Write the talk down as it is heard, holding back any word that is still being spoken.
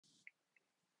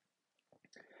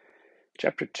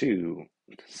Chapter 2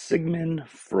 Sigmund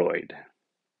Freud.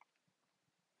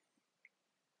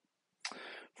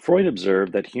 Freud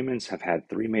observed that humans have had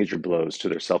three major blows to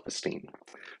their self-esteem.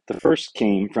 The first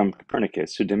came from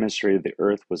Copernicus, who demonstrated the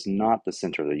Earth was not the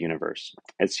center of the universe,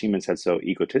 as humans had so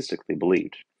egotistically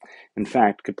believed. In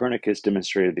fact, Copernicus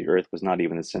demonstrated the Earth was not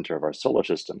even the center of our solar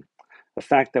system, a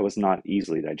fact that was not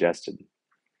easily digested.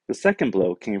 The second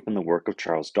blow came from the work of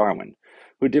Charles Darwin,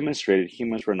 who demonstrated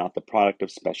humans were not the product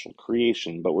of special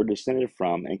creation, but were descended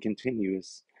from and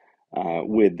continuous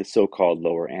with the so-called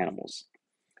lower animals.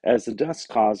 As the dust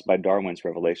caused by Darwin's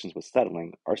revelations was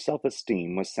settling, our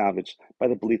self-esteem was salvaged by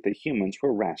the belief that humans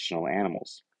were rational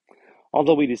animals.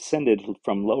 Although we descended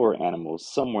from lower animals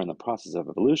somewhere in the process of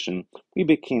evolution, we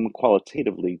became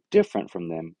qualitatively different from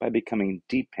them by becoming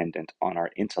dependent on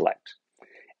our intellect.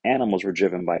 Animals were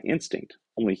driven by instinct,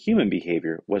 only human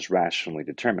behavior was rationally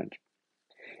determined.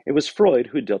 It was Freud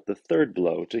who dealt the third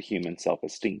blow to human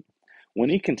self-esteem, when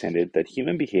he contended that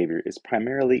human behavior is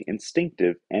primarily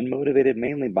instinctive and motivated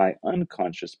mainly by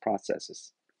unconscious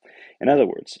processes. In other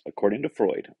words, according to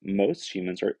Freud, most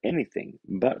humans are anything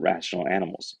but rational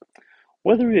animals.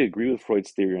 Whether we agree with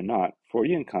Freud's theory or not,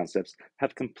 Freudian concepts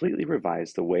have completely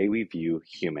revised the way we view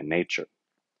human nature.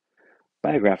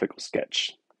 Biographical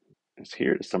sketch is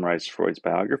here to summarize Freud's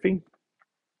biography.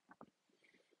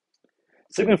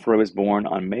 Sigmund Freud was born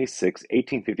on May 6,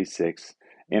 1856,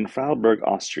 in Freiburg,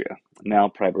 Austria, now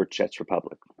Private Czech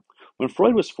Republic. When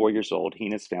Freud was 4 years old, he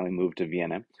and his family moved to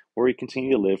Vienna, where he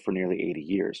continued to live for nearly 80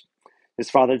 years. His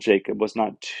father, Jacob, was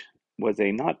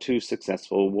a not too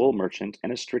successful wool merchant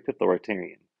and a strict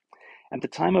authoritarian. At the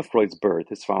time of Freud's birth,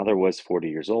 his father was 40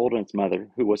 years old, and his mother,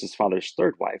 who was his father's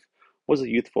third wife, was a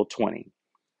youthful 20.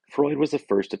 Freud was the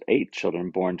first of 8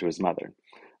 children born to his mother,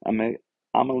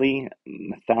 Amalie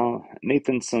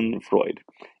Nathanson Freud,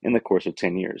 in the course of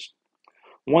 10 years.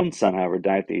 One son, however,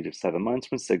 died at the age of 7 months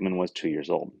when Sigmund was 2 years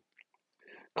old.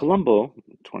 Colombo,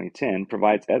 2010,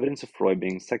 provides evidence of Freud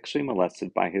being sexually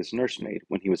molested by his nursemaid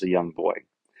when he was a young boy.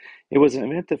 It was an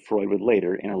event that Freud would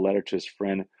later, in a letter to his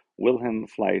friend Wilhelm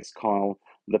Fleiss, call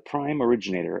the prime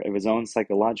originator of his own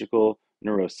psychological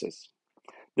neurosis.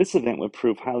 This event would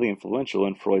prove highly influential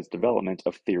in Freud's development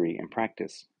of theory and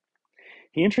practice.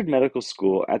 He entered medical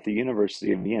school at the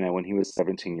University of Vienna when he was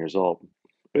 17 years old,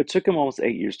 but it took him almost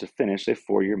 8 years to finish a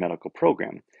 4-year medical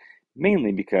program,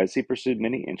 mainly because he pursued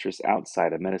many interests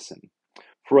outside of medicine.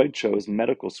 Freud chose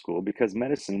medical school because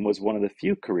medicine was one of the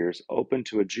few careers open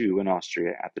to a Jew in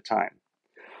Austria at the time.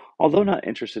 Although not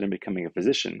interested in becoming a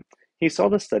physician, he saw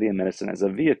the study of medicine as a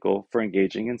vehicle for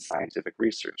engaging in scientific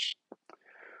research.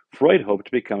 Freud hoped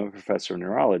to become a professor of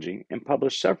neurology and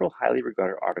published several highly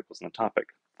regarded articles on the topic.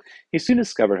 He soon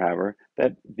discovered, however,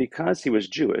 that because he was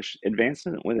Jewish,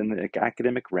 advancement within the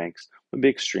academic ranks would be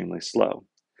extremely slow.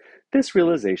 This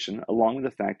realization, along with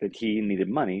the fact that he needed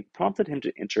money, prompted him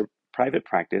to enter private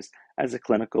practice as a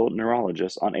clinical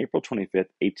neurologist on April 25,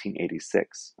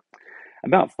 1886.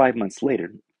 About 5 months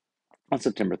later, on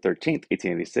September 13,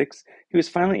 1886, he was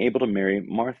finally able to marry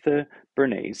Martha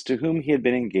Bernays, to whom he had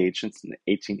been engaged since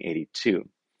 1882.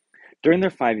 During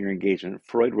their 5-year engagement,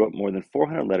 Freud wrote more than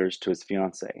 400 letters to his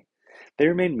fiancée. They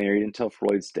remained married until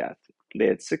Freud's death. They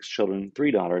had 6 children, 3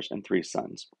 daughters, and 3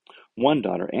 sons. One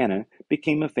daughter, Anna,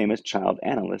 became a famous child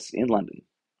analyst in London.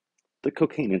 The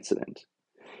cocaine incident.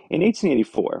 In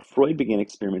 1884, Freud began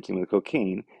experimenting with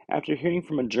cocaine after hearing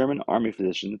from a German army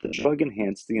physician that the drug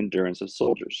enhanced the endurance of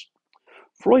soldiers.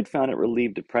 Freud found it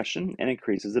relieved depression and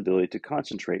increased his ability to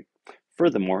concentrate.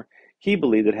 Furthermore, he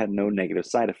believed it had no negative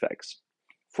side effects.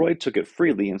 Freud took it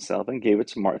freely himself and gave it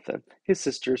to Martha, his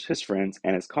sisters, his friends,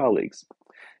 and his colleagues.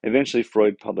 Eventually,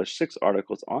 Freud published 6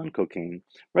 articles on cocaine,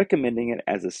 recommending it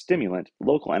as a stimulant,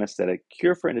 local anesthetic,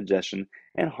 cure for indigestion,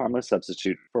 and harmless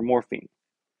substitute for morphine.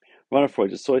 One of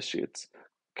Freud's associates,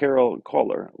 Carol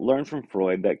Kohler, learned from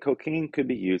Freud that cocaine could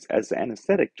be used as an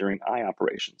anesthetic during eye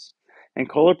operations, and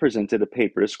Kohler presented a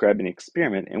paper describing an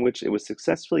experiment in which it was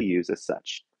successfully used as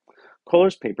such.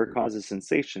 Kohler's paper caused a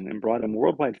sensation and brought him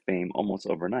worldwide fame almost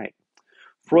overnight.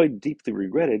 Freud deeply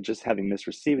regretted just having missed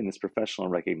receiving this professional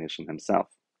recognition himself.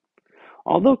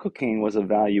 Although cocaine was of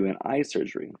value in eye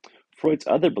surgery, Freud's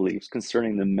other beliefs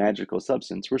concerning the magical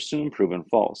substance were soon proven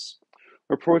false.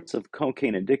 Reports of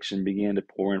cocaine addiction began to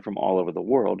pour in from all over the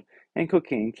world, and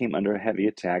cocaine came under a heavy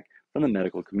attack from the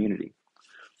medical community.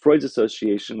 Freud's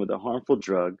association with a harmful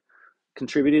drug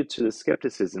contributed to the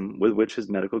skepticism with which his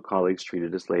medical colleagues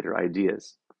treated his later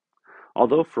ideas.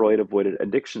 Although Freud avoided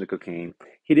addiction to cocaine,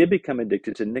 he did become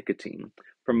addicted to nicotine.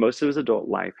 For most of his adult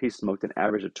life, he smoked an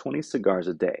average of 20 cigars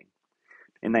a day.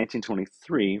 In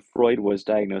 1923, Freud was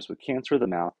diagnosed with cancer of the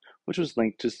mouth, which was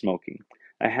linked to smoking.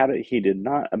 a habit he did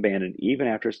not abandon even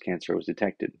after his cancer was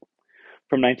detected.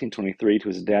 From 1923 to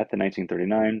his death in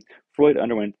 1939, Freud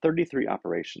underwent 33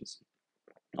 operations.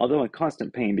 Although in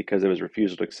constant pain because of his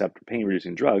refusal to accept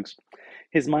pain-reducing drugs,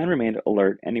 his mind remained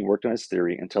alert and he worked on his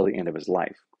theory until the end of his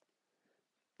life.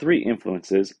 3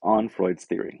 influences on Freud's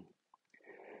theory.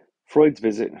 Freud's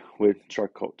visit with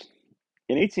Charcot.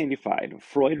 In 1885,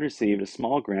 Freud received a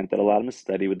small grant that allowed him to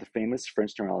study with the famous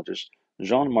French neurologist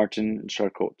Jean-Martin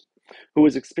Charcot, who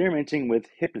was experimenting with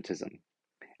hypnotism.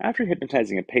 After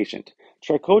hypnotizing a patient,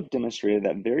 Charcot demonstrated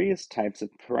that various types of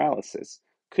paralysis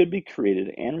could be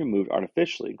created and removed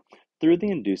artificially through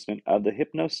the inducement of the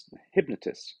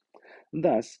hypnotist.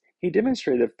 Thus, he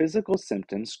demonstrated that physical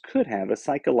symptoms could have a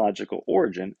psychological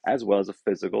origin as well as a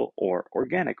physical or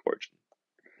organic origin.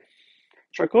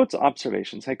 Charcot's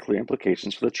observations had clear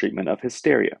implications for the treatment of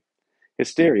hysteria.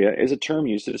 Hysteria is a term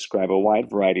used to describe a wide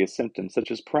variety of symptoms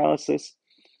such as paralysis,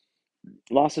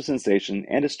 loss of sensation,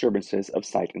 and disturbances of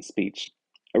sight and speech.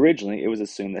 Originally, it was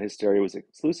assumed that hysteria was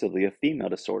exclusively a female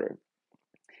disorder.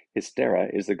 Hystera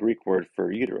is the Greek word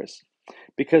for uterus.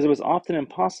 Because it was often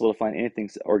impossible to find anything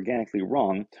organically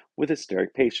wrong with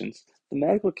hysteric patients, the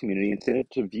medical community intended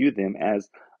to view them as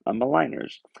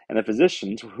maligners, and the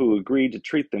physicians who agreed to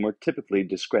treat them were typically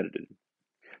discredited.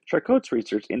 Charcot's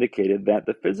research indicated that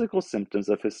the physical symptoms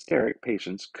of hysteric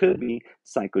patients could be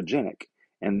psychogenic,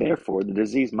 and therefore the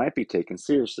disease might be taken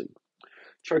seriously.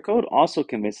 Charcot also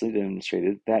convincingly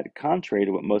demonstrated that, contrary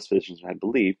to what most physicians had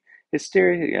believed,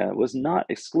 hysteria was not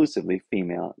exclusively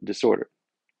female disorder.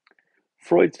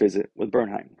 Freud's visit with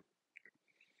Bernheim.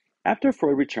 After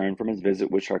Freud returned from his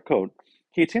visit with Charcot,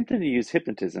 he attempted to use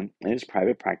hypnotism in his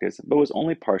private practice but was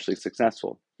only partially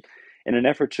successful. In an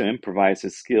effort to improvise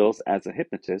his skills as a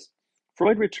hypnotist,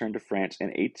 Freud returned to France in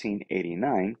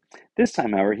 1889. This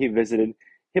time, however, he visited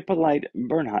Hippolyte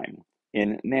Bernheim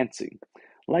in Nancy.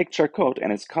 Like Charcot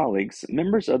and his colleagues,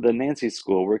 members of the Nancy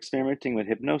School were experimenting with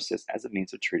hypnosis as a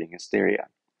means of treating hysteria.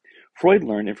 Freud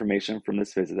learned information from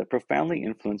this visit that profoundly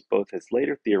influenced both his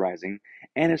later theorizing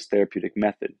and his therapeutic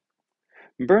method.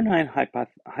 Bernheim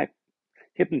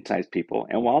hypnotized people,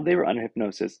 and while they were under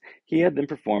hypnosis, he had them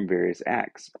perform various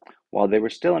acts. While they were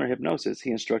still under hypnosis,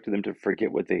 he instructed them to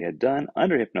forget what they had done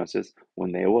under hypnosis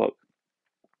when they awoke.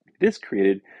 This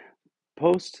created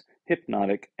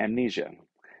post-hypnotic amnesia.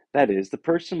 That is, the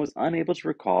person was unable to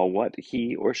recall what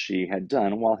he or she had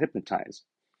done while hypnotized.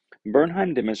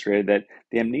 Bernheim demonstrated that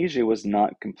the amnesia was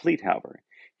not complete, however.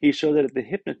 He showed that if the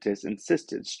hypnotist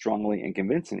insisted strongly and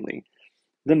convincingly,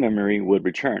 the memory would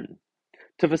return.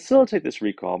 To facilitate this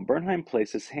recall, Bernheim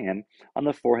placed his hand on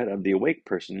the forehead of the awake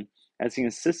person as he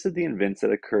insisted the events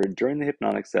that occurred during the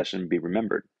hypnotic session be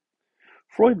remembered.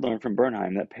 Freud learned from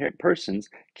Bernheim that persons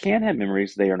can have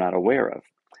memories they are not aware of.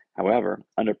 However,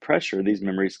 under pressure, these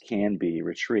memories can be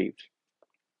retrieved.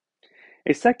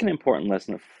 A second important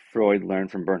lesson that Freud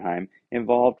learned from Bernheim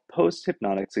involved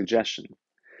post-hypnotic suggestion.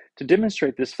 To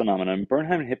demonstrate this phenomenon,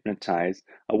 Bernheim hypnotized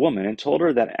a woman and told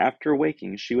her that after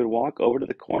waking, she would walk over to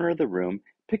the corner of the room,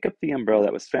 pick up the umbrella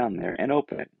that was found there, and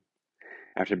open it.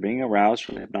 After being aroused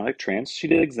from the hypnotic trance, she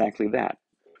did exactly that.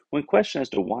 When questioned as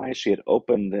to why she had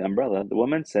opened the umbrella, the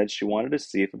woman said she wanted to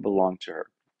see if it belonged to her.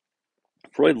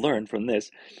 Freud learned from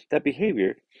this that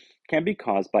behavior can be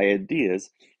caused by ideas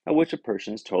of which a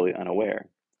person is totally unaware.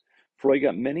 Freud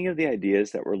got many of the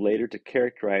ideas that were later to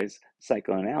characterize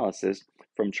psychoanalysis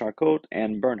from Charcot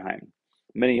and Bernheim.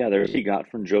 Many others he got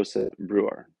from Joseph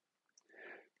Breuer.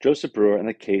 Joseph Breuer in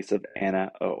the case of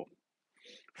Anna O.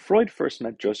 Freud first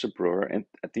met Joseph Breuer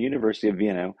at the University of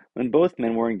Vienna when both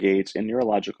men were engaged in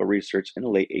neurological research in the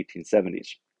late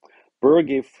 1870s. Breuer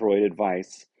gave Freud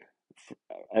advice,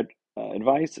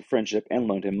 friendship, and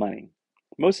loaned him money.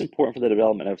 Most important for the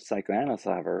development of psychoanalysis,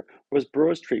 however, was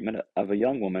Breuer's treatment of a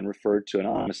young woman referred to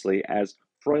anonymously as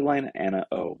Fräulein Anna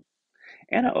O.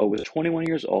 Anna O was 21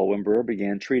 years old when Breuer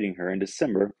began treating her in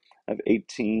December of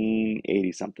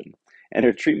 1880 something, and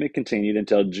her treatment continued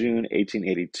until June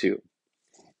 1882.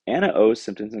 Anna O's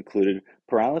symptoms included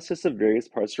paralysis of various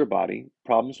parts of her body,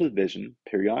 problems with vision,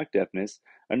 periodic deafness,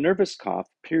 a nervous cough,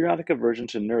 periodic aversion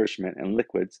to nourishment and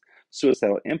liquids,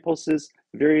 suicidal impulses,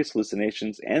 various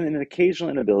hallucinations, and an occasional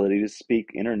inability to speak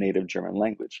in her native German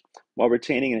language, while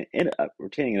retaining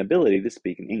an ability to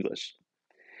speak in English.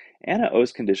 Anna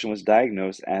O's condition was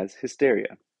diagnosed as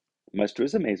hysteria. Much to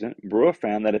his amazement, Breuer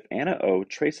found that if Anna O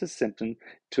traced the symptom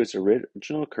to its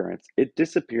original occurrence, it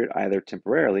disappeared either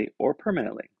temporarily or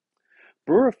permanently.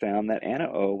 Breuer found that Anna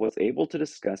O was able to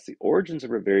discuss the origins of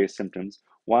her various symptoms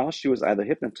while she was either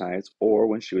hypnotized or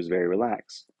when she was very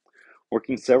relaxed.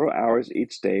 Working several hours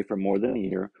each day for more than a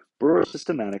year, Brewer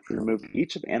systematically removed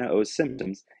each of Anna O's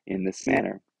symptoms in this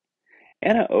manner.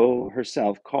 Anna O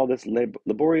herself called this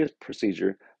laborious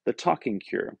procedure the talking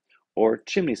cure, or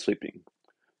chimney sweeping.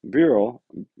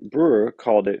 Brewer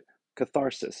called it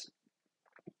catharsis.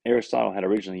 Aristotle had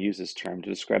originally used this term to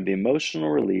describe the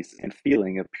emotional release and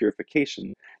feeling of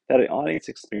purification that an audience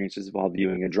experiences while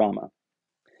viewing a drama.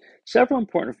 Several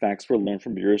important facts were learned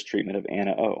from Brewer's treatment of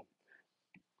Anna O.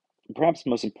 Perhaps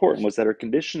most important was that her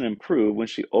condition improved when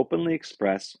she openly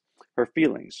expressed her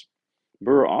feelings.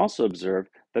 Brewer also observed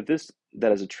that as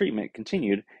the treatment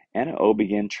continued, Anna O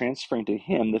began transferring to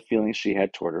him the feelings she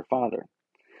had toward her father.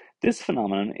 This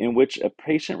phenomenon, in which a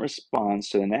patient responds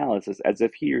to analysis as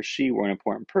if he or she were an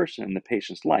important person in the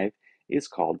patient's life, is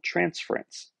called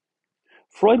transference.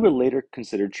 Freud would later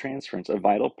consider transference a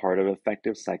vital part of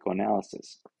effective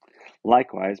psychoanalysis.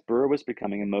 Likewise, Brewer was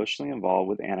becoming emotionally involved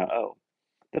with Anna O.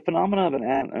 The phenomenon of an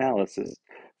analysis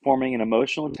forming an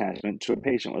emotional attachment to a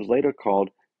patient was later called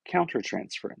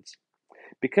countertransference.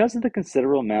 Because of the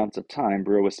considerable amounts of time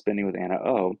Brewer was spending with Anna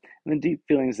O and the deep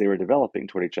feelings they were developing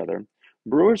toward each other,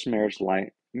 Brewer's marriage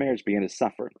began to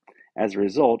suffer. As a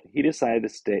result, he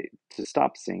decided to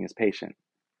stop seeing his patient.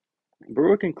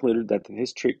 Brewer concluded that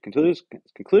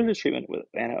concluded his treatment with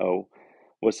Anna O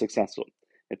was successful.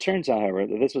 It turns out, however,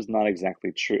 that this was not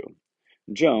exactly true.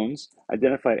 Jones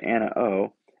identified Anna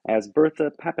O as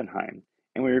Bertha Pappenheim,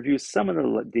 and we review some of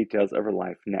the details of her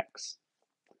life next.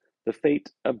 The fate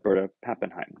of Bertha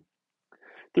Pappenheim.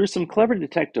 Through some clever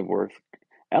detective work,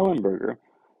 Ellenberger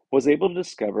was able to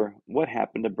discover what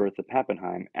happened to Bertha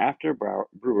Pappenheim after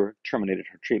Brewer terminated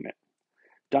her treatment.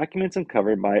 Documents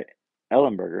uncovered by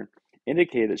Ellenberger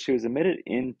indicated that she was admitted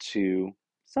into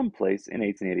some place in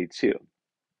 1882,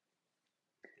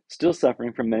 still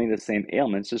suffering from many of the same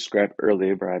ailments described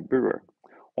earlier by Brewer.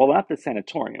 While at the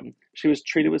sanatorium, she was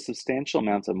treated with substantial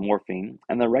amounts of morphine,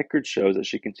 and the record shows that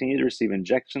she continued to receive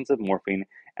injections of morphine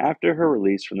after her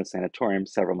release from the sanatorium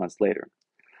several months later.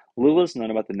 Little is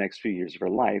known about the next few years of her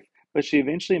life, but she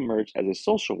eventually emerged as a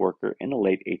social worker in the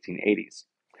late 1880s.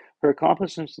 Her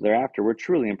accomplishments thereafter were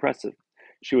truly impressive.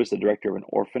 She was the director of an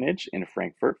orphanage in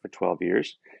Frankfurt for 12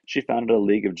 years. She founded a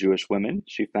League of Jewish Women.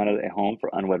 She founded a home for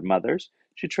unwed mothers.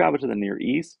 She traveled to the Near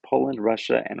East, Poland,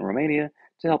 Russia, and Romania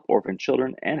to help orphan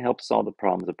children and help solve the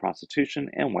problems of prostitution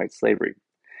and white slavery.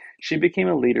 She became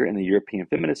a leader in the European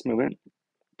feminist movement,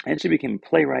 and she became a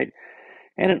playwright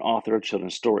and an author of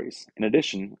children's stories. In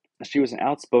addition, she was an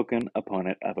outspoken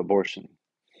opponent of abortion.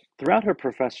 Throughout her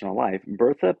professional life,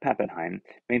 Bertha Pappenheim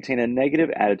maintained a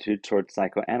negative attitude toward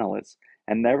psychoanalysts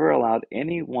and never allowed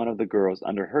any one of the girls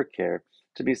under her care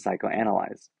to be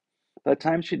psychoanalyzed. By the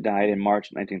time she died in March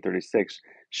 1936,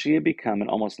 she had become an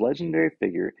almost legendary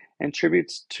figure, and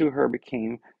tributes to her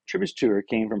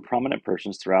came from prominent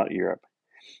persons throughout Europe.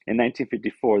 In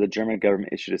 1954, the German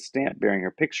government issued a stamp bearing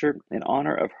her picture in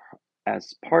honor of her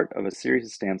as part of a series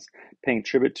of stamps paying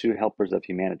tribute to helpers of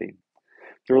humanity.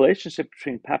 The relationship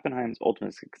between Pappenheim's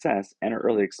ultimate success and her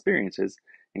early experiences,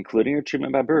 including her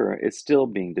treatment by Brewer, is still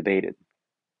being debated.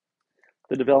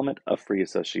 The development of free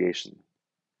association.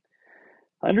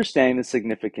 Understanding the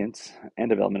significance and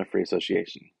development of free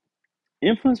association.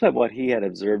 Influenced by what he had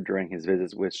observed during his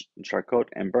visits with Charcot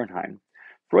and Bernheim,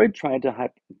 Freud tried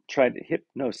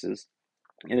hypnosis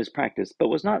in his practice, but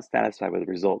was not satisfied with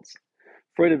the results.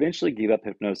 Freud eventually gave up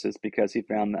hypnosis because he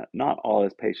found that not all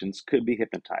his patients could be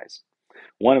hypnotized.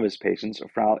 One of his patients,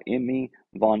 Frau Emmy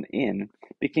von Inn,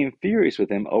 became furious with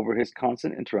him over his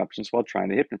constant interruptions while trying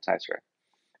to hypnotize her.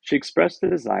 She expressed the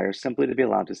desire simply to be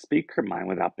allowed to speak her mind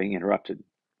without being interrupted.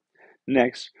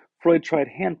 Next, Freud tried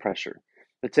hand pressure,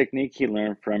 the technique he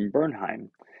learned from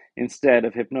Bernheim, instead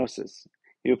of hypnosis.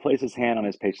 He would place his hand on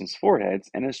his patients' foreheads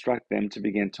and instruct them to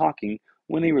begin talking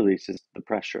when he releases the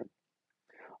pressure.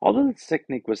 Although this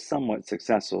technique was somewhat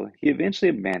successful, he eventually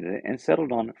abandoned it and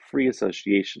settled on free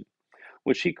association,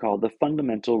 which he called the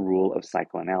fundamental rule of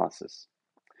psychoanalysis.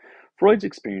 Freud's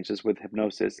experiences with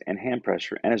hypnosis and hand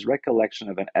pressure and his recollection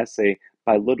of an essay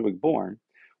by Ludwig Born,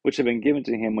 which had been given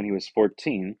to him when he was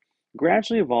 14,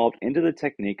 gradually evolved into the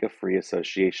technique of free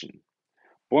association.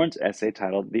 Born's essay,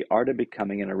 titled The Art of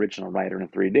Becoming an Original Writer in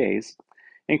 3 Days,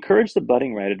 encouraged the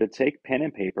budding writer to take pen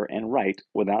and paper and write,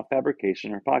 without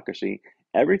fabrication or hypocrisy,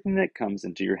 everything that comes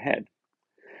into your head.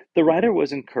 The writer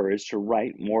was encouraged to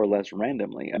write more or less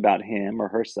randomly about him or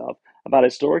herself, about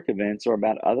historic events, or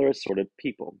about other assorted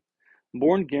people.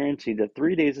 Born guaranteed that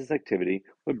 3 days of activity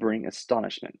would bring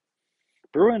astonishment.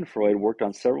 Brewer and Freud worked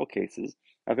on several cases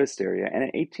of hysteria, and in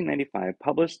 1895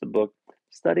 published the book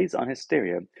Studies on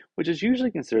Hysteria, which is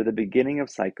usually considered the beginning of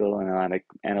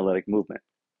psychoanalytic movement.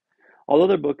 Although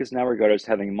their book is now regarded as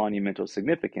having monumental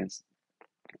significance,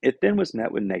 It then was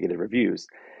met with negative reviews,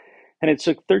 and it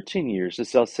took 13 years to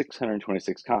sell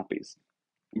 626 copies.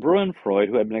 Breuer and Freud,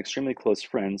 who had been extremely close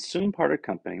friends, soon parted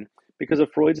company because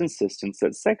of Freud's insistence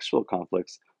that sexual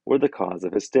conflicts were the cause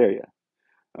of hysteria.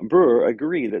 Breuer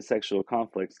agreed that sexual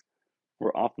conflicts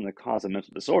were often the cause of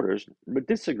mental disorders, but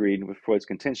disagreed with Freud's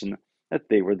contention that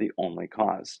they were the only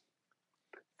cause.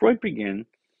 Freud began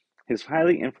his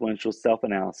highly influential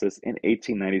self-analysis in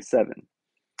 1897.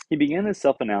 He began this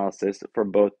self-analysis for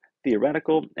both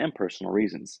theoretical and personal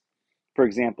reasons. For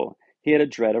example, he had a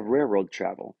dread of railroad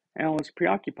travel and was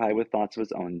preoccupied with thoughts of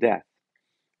his own death.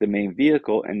 The main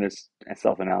vehicle in this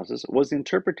self-analysis was the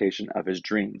interpretation of his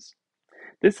dreams.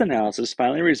 This analysis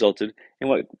finally resulted in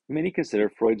what many consider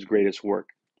Freud's greatest work,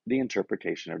 The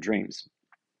Interpretation of Dreams,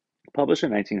 published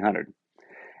in 1900.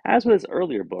 As with his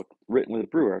earlier book, written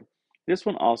with Breuer, this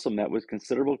one also met with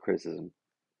considerable criticism.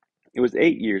 It was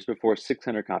 8 years before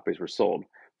 600 copies were sold,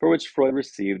 for which Freud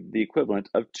received the equivalent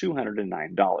of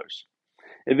 $209.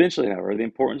 Eventually, however, the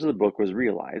importance of the book was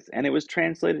realized, and it was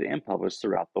translated and published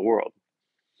throughout the world.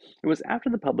 It was after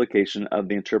the publication of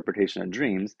The Interpretation of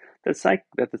Dreams that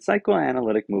the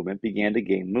psychoanalytic movement began to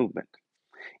gain movement.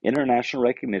 International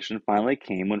recognition finally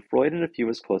came when Freud and a few of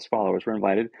his close followers were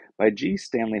invited by G.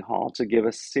 Stanley Hall to give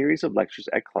a series of lectures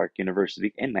at Clark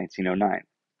University in 1909.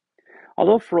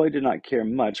 Although Freud did not care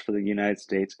much for the United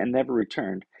States and never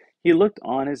returned, he looked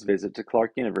on his visit to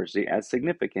Clark University as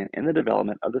significant in the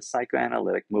development of the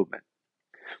psychoanalytic movement.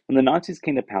 When the Nazis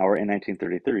came to power in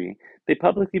 1933, they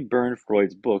publicly burned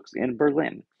Freud's books in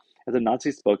Berlin, as a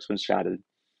Nazi spokesman shouted,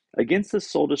 "Against the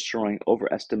soul-destroying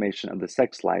overestimation of the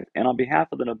sex life and on behalf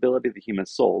of the nobility of the human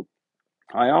soul,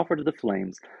 I offer to the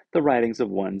flames the writings of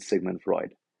one Sigmund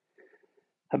Freud."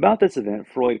 About this event,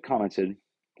 Freud commented,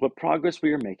 "What progress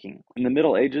we are making. In the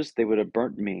Middle Ages, they would have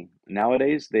burnt me.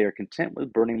 Nowadays, they are content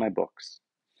with burning my books."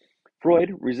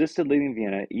 Freud resisted leaving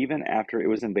Vienna even after it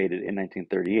was invaded in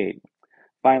 1938.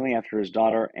 Finally, after his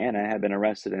daughter Anna had been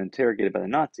arrested and interrogated by the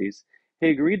Nazis, he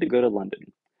agreed to go to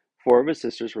London. 4 of his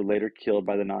sisters were later killed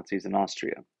by the Nazis in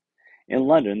Austria. In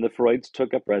London, the Freuds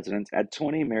took up residence at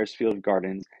 20 Maresfield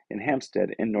Gardens in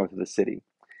Hampstead in north of the city.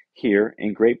 Here,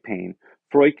 in great pain,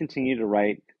 Freud continued to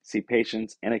write, see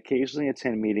patients, and occasionally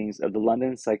attend meetings of the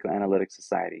London Psychoanalytic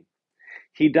Society.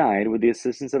 He died with the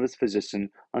assistance of his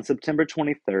physician on September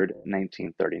 23,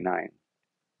 1939.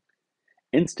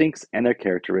 Instincts and their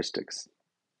characteristics.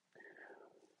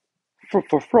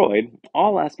 For Freud,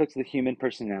 all aspects of the human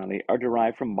personality are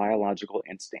derived from biological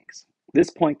instincts. This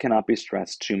point cannot be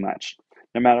stressed too much.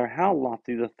 No matter how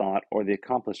lofty the thought or the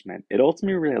accomplishment, it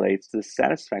ultimately relates to the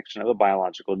satisfaction of a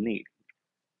biological need.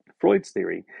 Freud's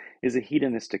theory is a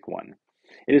hedonistic one.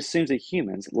 It assumes that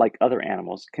humans, like other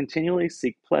animals, continually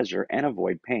seek pleasure and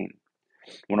avoid pain.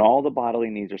 When all the bodily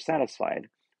needs are satisfied,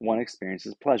 one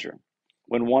experiences pleasure.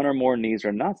 When one or more needs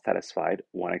are not satisfied,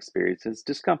 one experiences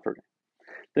discomfort.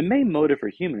 The main motive for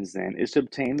humans, then, is to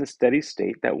obtain the steady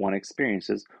state that one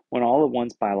experiences when all of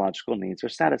one's biological needs are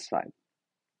satisfied.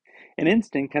 An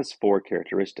instinct has 4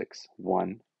 characteristics.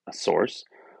 1. A source,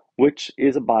 which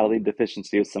is a bodily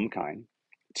deficiency of some kind.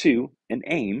 2. An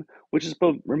aim, which is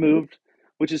to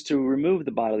remove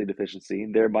the bodily deficiency,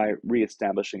 thereby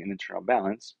re-establishing an internal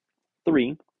balance.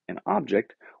 3. An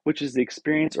object, which is the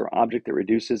experience or object that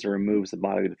reduces or removes the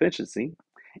bodily deficiency.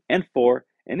 And 4.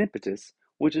 An impetus,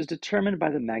 which is determined by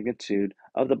the magnitude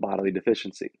of the bodily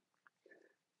deficiency.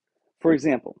 For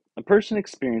example, a person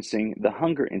experiencing the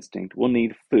hunger instinct will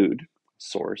need food,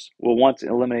 source, will want to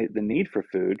eliminate the need for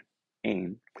food,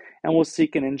 aim, and will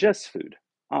seek and ingest food,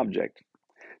 object.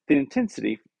 The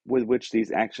intensity with which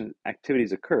these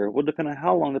activities occur will depend on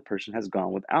how long the person has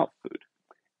gone without food,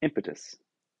 impetus.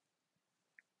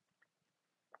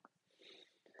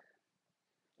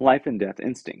 Life and death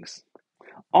instincts.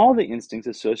 All the instincts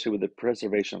associated with the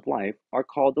preservation of life are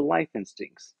called the life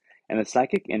instincts, and the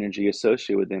psychic energy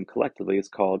associated with them collectively is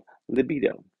called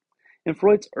libido. In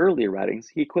Freud's earlier writings,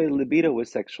 he equated libido with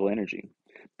sexual energy.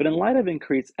 But in light of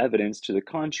increased evidence to the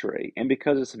contrary, and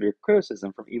because of severe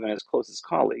criticism from even his closest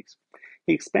colleagues,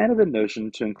 he expanded the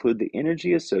notion to include the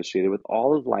energy associated with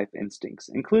all of life instincts,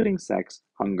 including sex,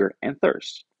 hunger, and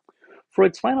thirst.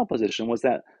 Freud's final position was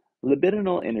that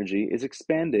libidinal energy is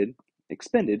expended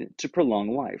to prolong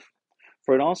life.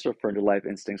 Freud also referred to life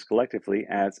instincts collectively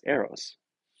as eros.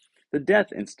 The death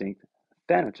instinct,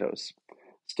 thanatos,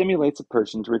 stimulates a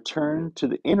person to return to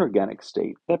the inorganic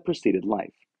state that preceded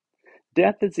life.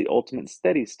 Death is the ultimate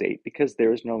steady state because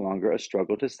there is no longer a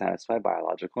struggle to satisfy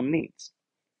biological needs.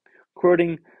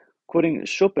 Quoting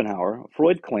Schopenhauer,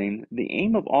 Freud claimed the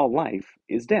aim of all life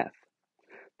is death.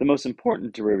 The most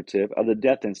important derivative of the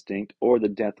death instinct, or the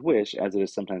death wish as it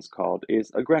is sometimes called,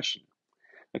 is aggression.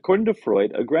 According to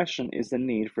Freud, aggression is the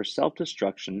need for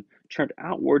self-destruction turned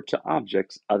outward to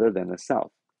objects other than the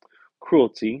self.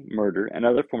 Cruelty, murder, and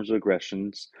other forms of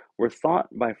aggressions were thought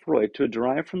by Freud to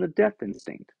derive from the death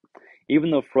instinct.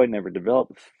 Even though Freud never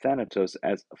developed Thanatos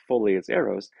as fully as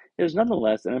Eros, it is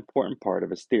nonetheless an important part of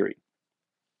his theory.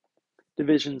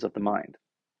 Divisions of the mind.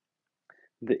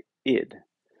 The id.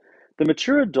 The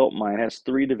mature adult mind has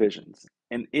three divisions: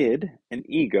 an id, an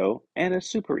ego, and a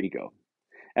superego.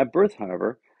 At birth,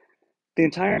 however, the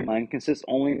entire mind consists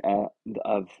only of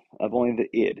only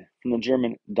the id, from the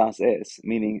German das Es,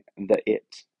 meaning the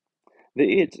it.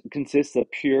 The it consists of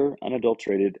pure,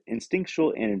 unadulterated,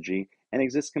 instinctual energy and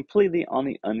exists completely on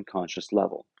the unconscious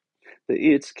level.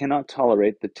 The it cannot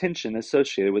tolerate the tension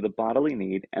associated with a bodily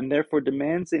need and therefore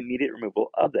demands the immediate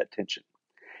removal of that tension.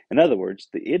 In other words,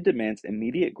 the id demands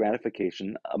immediate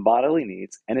gratification of bodily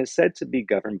needs and is said to be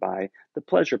governed by the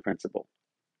pleasure principle.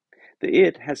 The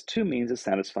id has two means of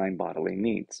satisfying bodily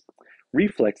needs: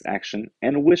 reflex action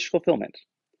and wish fulfillment.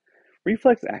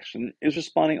 Reflex action is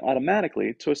responding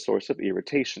automatically to a source of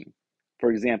irritation.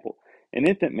 For example, an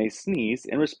infant may sneeze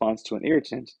in response to an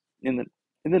irritant in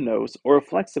the nose or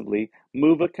reflexively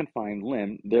move a confined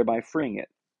limb, thereby freeing it.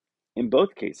 In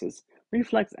both cases,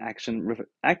 reflex action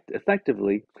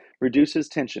effectively reduces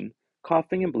tension.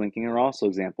 Coughing and blinking are also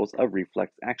examples of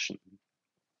reflex action.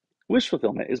 Wish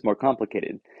fulfillment is more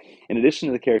complicated. In addition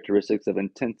to the characteristics of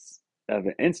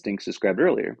instincts described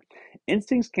earlier,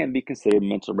 instincts can be considered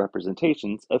mental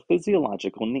representations of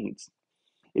physiological needs.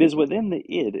 It is within the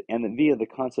id and via the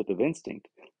concept of instinct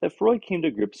that Freud came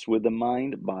to grips with the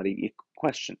mind-body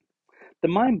question. The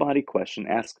mind-body question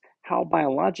asks how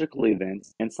biological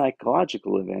events and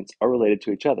psychological events are related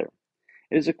to each other.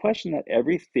 It is a question that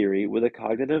every theory with a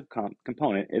cognitive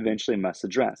component eventually must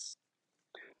address.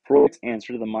 Freud's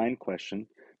answer to the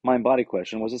mind-body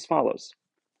question was as follows.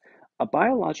 A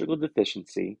biological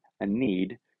deficiency, a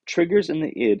need, triggers in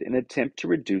the id an attempt to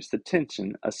reduce the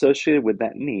tension associated with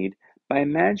that need by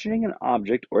imagining an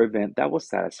object or event that will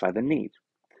satisfy the need.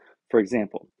 For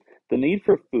example, the need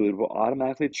for food will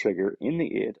automatically trigger in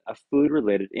the id a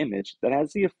food-related image that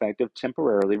has the effect of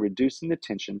temporarily reducing the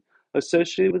tension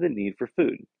associated with the need for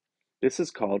food. This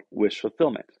is called wish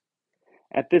fulfillment.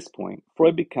 At this point,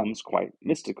 Freud becomes quite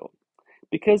mystical.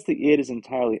 Because the id is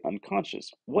entirely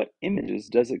unconscious, what images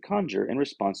does it conjure in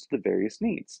response to the various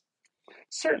needs?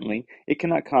 Certainly, it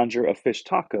cannot conjure a fish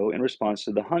taco in response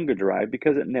to the hunger drive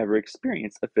because it never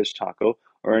experienced a fish taco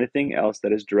or anything else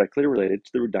that is directly related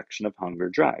to the reduction of hunger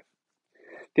drive.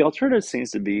 The alternative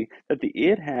seems to be that the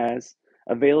id has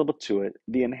available to it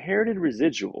the inherited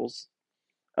residuals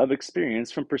of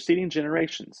experience from preceding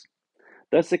generations.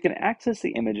 Thus, it can access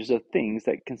the images of things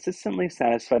that consistently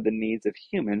satisfy the needs of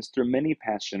humans through many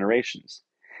past generations.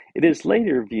 It is the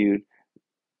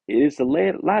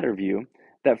latter view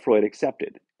that Freud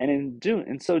accepted, and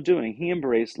in so doing, he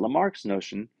embraced Lamarck's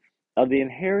notion of the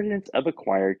inheritance of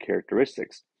acquired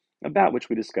characteristics, about which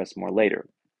we discuss more later.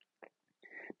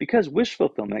 Because wish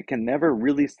fulfillment can never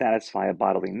really satisfy a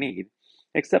bodily need,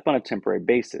 except on a temporary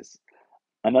basis,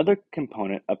 another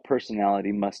component of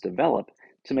personality must develop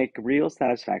to make real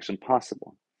satisfaction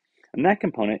possible, and that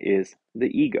component is the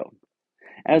ego.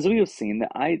 As we have seen, the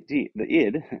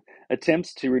id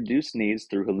attempts to reduce needs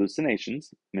through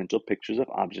hallucinations, mental pictures of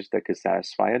objects that could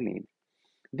satisfy a need.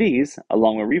 These,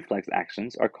 along with reflex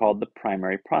actions, are called the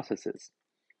primary processes.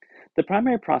 The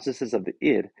primary processes of the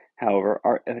id, however,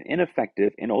 are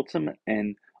ineffective in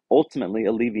ultimately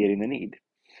alleviating the need.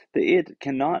 The id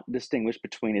cannot distinguish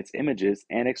between its images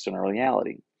and external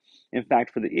reality. In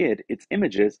fact, for the id, its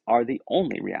images are the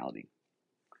only reality.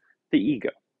 The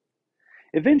ego.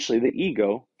 Eventually, the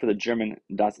ego, for the German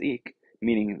das Ich,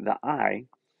 meaning the I,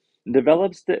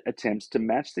 develops the attempts to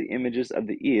match the images of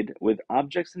the id with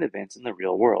objects and events in the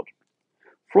real world.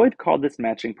 Freud called this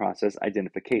matching process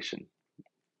identification.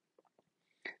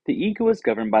 The ego is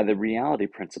governed by the reality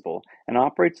principle and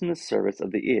operates in the service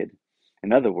of the id.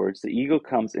 In other words, the ego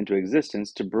comes into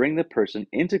existence to bring the person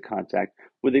into contact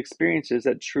with experiences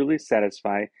that truly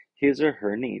satisfy his or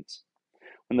her needs.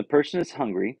 When the person is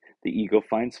hungry, the ego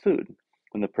finds food.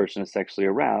 When the person is sexually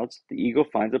aroused, the ego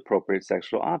finds appropriate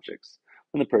sexual objects.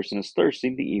 When the person is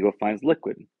thirsty, the ego finds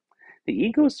liquid. The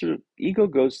ego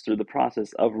goes through the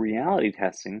process of reality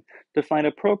testing to find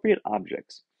appropriate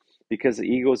objects. Because the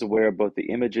ego is aware of both the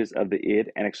images of the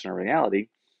id and external reality,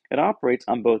 it operates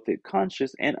on both the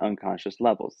conscious and unconscious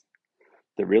levels.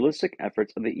 The realistic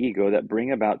efforts of the ego that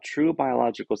bring about true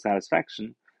biological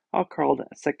satisfaction are called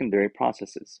secondary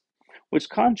processes, which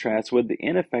contrasts with the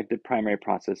ineffective primary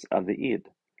process of the id.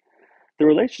 The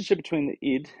relationship between the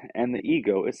id and the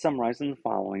ego is summarized in the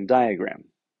following diagram.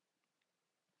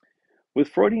 With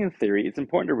Freudian theory, it's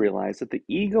important to realize that the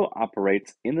ego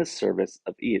operates in the service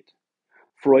of id.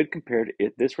 Freud compared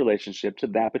this relationship to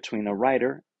that between a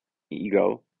rider,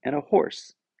 ego, and a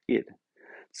horse, id.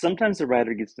 Sometimes the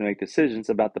rider gets to make decisions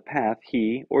about the path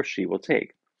he or she will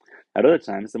take. At other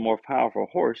times, the more powerful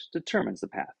horse determines the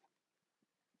path.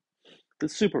 The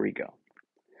superego.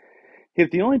 If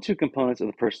the only two components of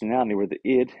the personality were the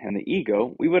id and the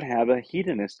ego, we would have a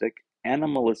hedonistic,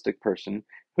 animalistic person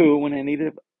who, when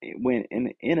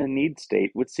in a need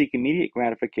state, would seek immediate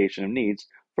gratification of needs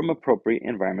from appropriate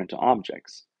environmental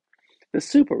objects. The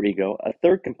superego, a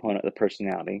third component of the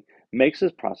personality, makes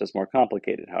this process more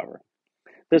complicated, however.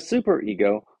 The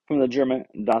superego, from the German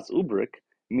das Übrig,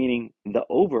 meaning the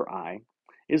over-I,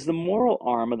 is the moral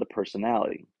arm of the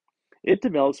personality. It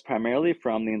develops primarily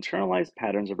from the internalized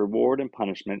patterns of reward and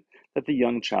punishment that the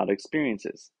young child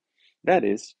experiences. That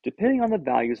is, depending on the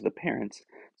values of the parents,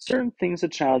 certain things the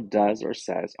child does or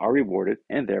says are rewarded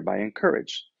and thereby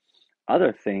encouraged.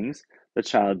 Other things the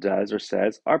child does or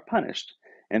says are punished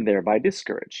and thereby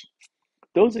discouraged.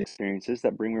 Those experiences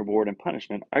that bring reward and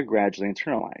punishment are gradually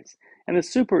internalized, and the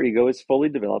superego is fully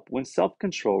developed when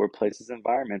self-control replaces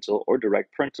environmental or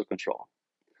direct parental control.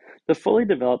 The fully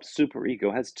developed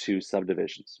superego has two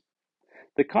subdivisions.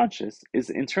 The conscious is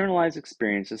internalized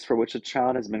experiences for which a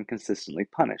child has been consistently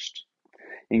punished.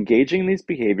 Engaging in these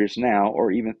behaviors now,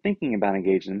 or even thinking about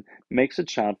engaging them, makes a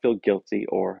child feel guilty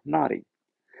or naughty.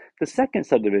 The second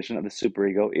subdivision of the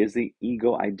superego is the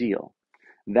ego ideal.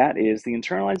 That is, the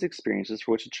internalized experiences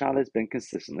for which a child has been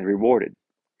consistently rewarded.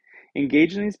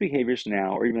 Engaging in these behaviors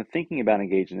now, or even thinking about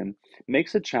engaging them,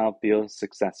 makes a child feel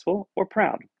successful or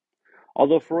proud.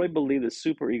 Although Freud believed that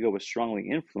superego was strongly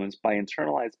influenced by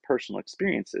internalized personal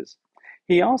experiences,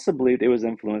 he also believed it was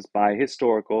influenced by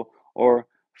historical or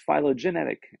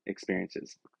phylogenetic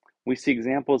experiences. We see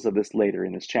examples of this later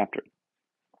in this chapter.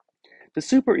 The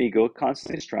superego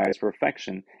constantly strives for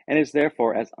perfection and is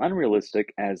therefore as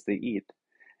unrealistic as the id.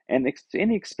 And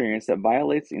any experience that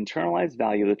violates the internalized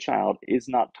value of the child is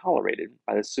not tolerated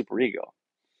by the superego.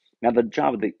 Now, the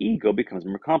job of the ego becomes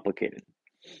more complicated.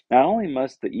 Not only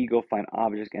must the ego find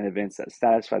objects and events that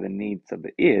satisfy the needs of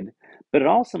the id, but it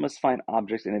also must find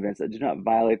objects and events that do not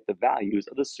violate the values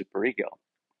of the superego.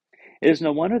 It is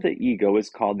no wonder the ego is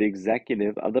called the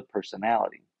executive of the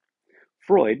personality.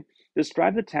 Freud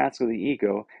described the task of the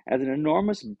ego as an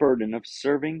enormous burden of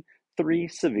serving three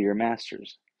severe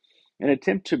masters, an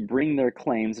attempt to bring their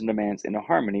claims and demands into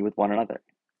harmony with one another.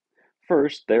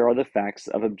 First, there are the facts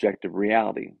of objective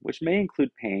reality, which may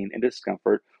include pain and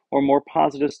discomfort or more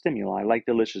positive stimuli like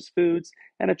delicious foods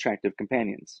and attractive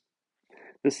companions.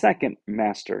 The second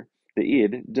master, the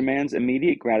id, demands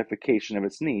immediate gratification of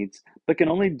its needs, but can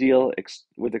only deal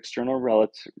with external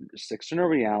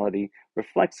reality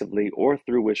reflexively or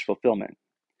through wish fulfillment.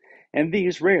 And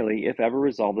these rarely, if ever,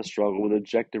 resolve the struggle with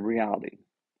objective reality.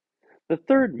 The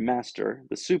third master,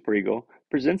 the superego,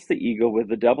 presents the ego with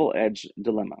the double-edged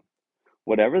dilemma.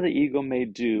 Whatever the ego may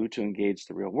do to engage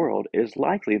the real world, it is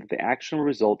likely that the action will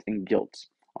result in guilt,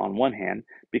 on one hand,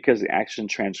 because the action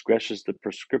transgresses the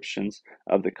prescriptions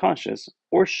of the conscious,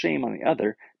 or shame on the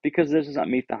other, because it does not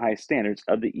meet the high standards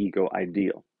of the ego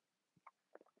ideal.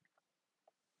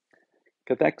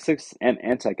 Cathexis and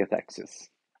anticathexis.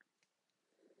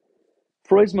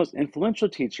 Freud's most influential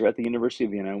teacher at the University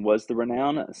of Vienna was the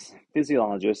renowned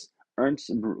physiologist Ernst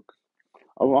Bruch,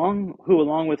 who,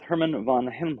 along with Hermann von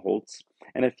Helmholtz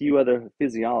and a few other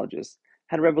physiologists,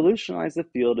 had revolutionized the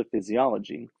field of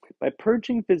physiology by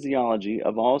purging physiology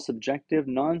of all subjective,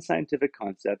 non-scientific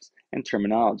concepts and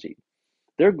terminology.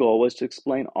 Their goal was to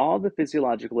explain all the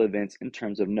physiological events in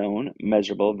terms of known,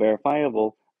 measurable,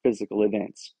 verifiable physical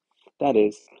events. That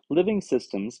is, living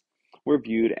systems were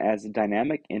viewed as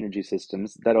dynamic energy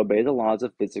systems that obey the laws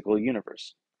of physical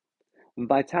universe.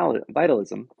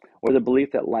 Vitalism, or the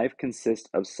belief that life consists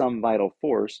of some vital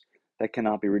force that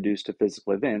cannot be reduced to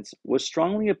physical events, was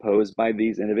strongly opposed by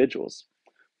these individuals.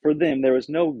 For them, there was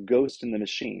no ghost in the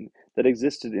machine that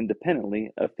existed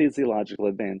independently of physiological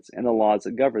events and the laws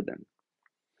that governed them.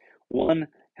 One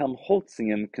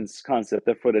Helmholtzian concept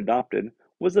that Freud adopted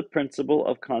was the principle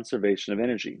of conservation of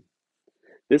energy.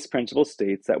 This principle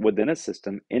states that within a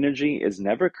system, energy is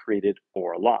never created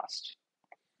or lost,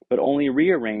 but only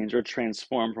rearranged or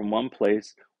transformed from one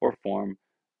place or form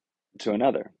to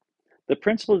another. The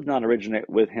principle did not originate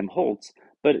with Helmholtz,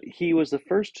 but he was the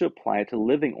first to apply it to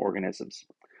living organisms.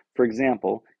 For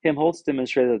example, Helmholtz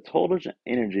demonstrated that the total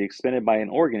energy expended by an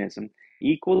organism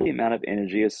equaled the amount of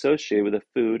energy associated with the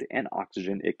food and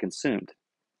oxygen it consumed.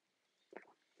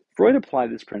 Freud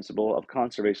applied this principle of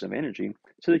conservation of energy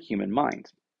to the human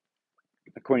mind.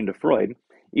 According to Freud,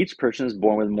 each person is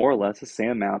born with more or less the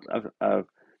same amount of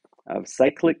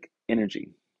cyclic energy,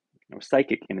 or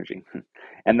psychic energy,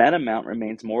 and that amount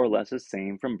remains more or less the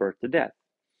same from birth to death.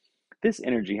 This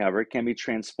energy, however, can be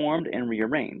transformed and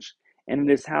rearranged, and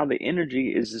it is how the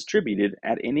energy is distributed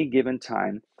at any given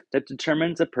time that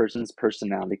determines a person's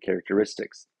personality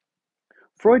characteristics.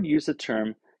 Freud used the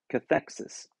term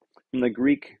cathexis, from the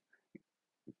Greek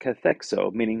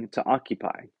kathexo, meaning to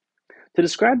occupy, to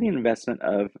describe the investment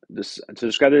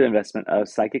of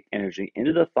psychic energy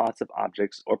into the thoughts of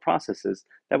objects or processes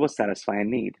that will satisfy a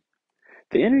need.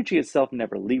 The energy itself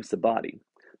never leaves the body,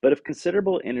 but if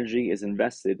considerable energy is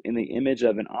invested in the image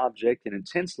of an object, an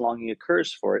intense longing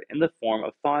occurs for it in the form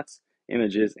of thoughts,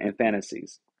 images, and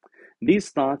fantasies. These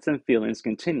thoughts and feelings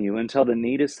continue until the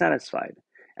need is satisfied,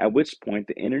 at which point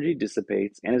the energy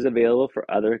dissipates and is available for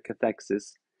other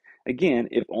cathexis. Again,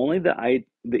 if only the id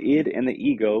and the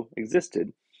ego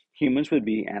existed, humans would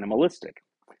be animalistic.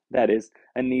 That is,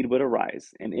 a need would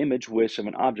arise, an image wish of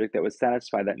an object that would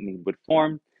satisfy that need would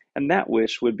form, and that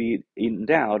wish would be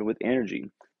endowed with energy,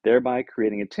 thereby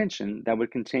creating a tension that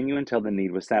would continue until the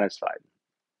need was satisfied.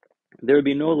 There would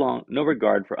be no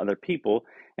regard for other people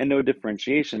and no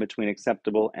differentiation between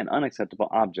acceptable and unacceptable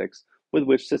objects with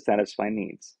which to satisfy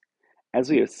needs. As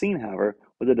we have seen, however,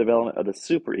 with the development of the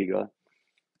superego,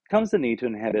 comes the need to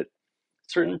inhibit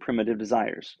certain primitive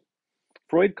desires.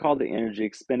 Freud called the energy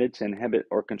expended to inhibit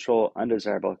or control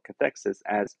undesirable cathexis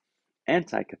as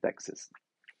anticathexis.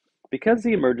 Because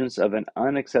the emergence of an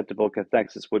unacceptable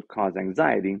cathexis would cause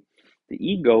anxiety, the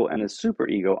ego and the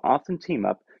superego often team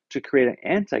up to create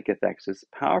an anticathexis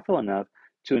powerful enough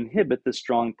to inhibit the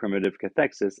strong primitive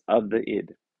cathexis of the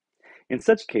id. In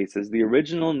such cases, the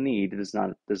original need does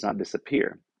not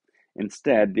disappear.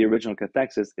 Instead, the original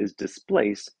cathexis is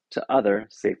displaced to other,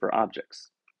 safer objects.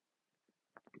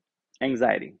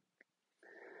 Anxiety.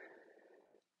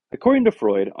 According to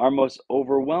Freud, our most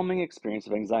overwhelming experience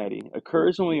of anxiety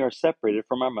occurs when we are separated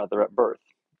from our mother at birth.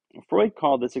 Freud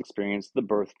called this experience the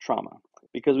birth trauma,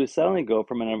 because we suddenly go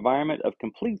from an environment of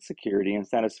complete security and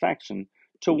satisfaction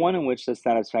to one in which the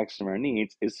satisfaction of our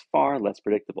needs is far less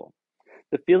predictable.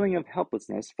 The feeling of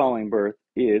helplessness following birth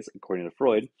is, according to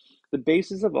Freud, the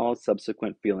basis of all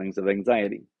subsequent feelings of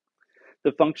anxiety.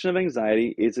 The function of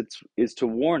anxiety is to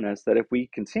warn us that if we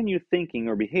continue thinking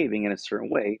or behaving in a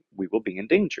certain way, we will be in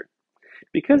danger.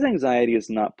 Because anxiety is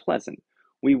not pleasant,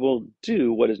 we will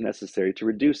do what is necessary to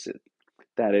reduce it.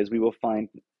 That is, we will tend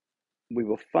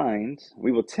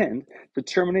to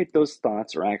terminate those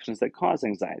thoughts or actions that cause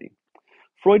anxiety.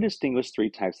 Freud distinguished three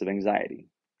types of anxiety.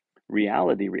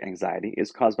 Reality anxiety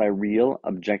is caused by real,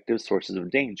 objective sources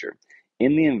of danger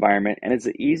in the environment and is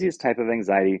the easiest type of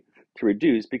anxiety to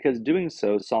reduce because doing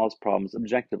so solves problems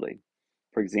objectively.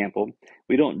 For example,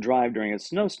 we don't drive during a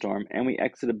snowstorm and we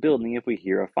exit a building if we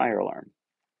hear a fire alarm.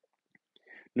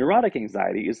 Neurotic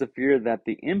anxiety is the fear that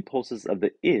the impulses of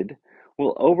the id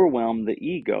will overwhelm the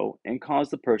ego and cause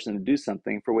the person to do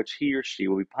something for which he or she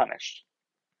will be punished.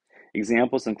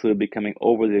 Examples include becoming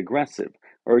overly aggressive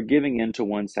or giving in to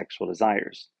one's sexual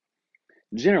desires.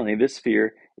 Generally, this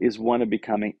fear is one of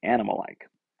becoming animal-like.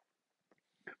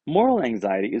 Moral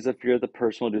anxiety is a fear that the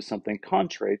person will do something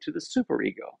contrary to the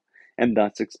superego and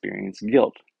thus experience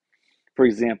guilt. For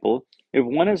example, if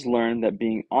one has learned that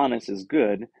being honest is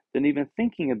good, then even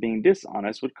thinking of being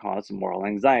dishonest would cause moral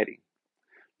anxiety.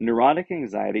 Neurotic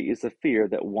anxiety is the fear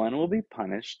that one will be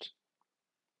punished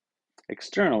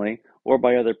externally or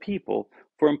by other people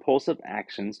for impulsive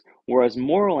actions, whereas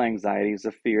moral anxiety is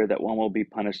the fear that one will be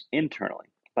punished internally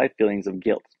by feelings of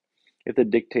guilt if the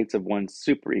dictates of one's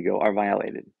superego are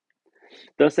violated.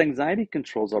 Thus, anxiety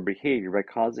controls our behavior by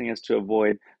causing us to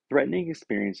avoid threatening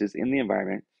experiences in the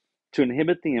environment, to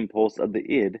inhibit the impulse of the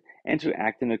id, and to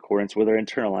act in accordance with our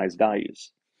internalized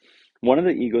values. One of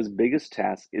the ego's biggest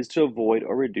tasks is to avoid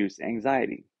or reduce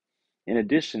anxiety. In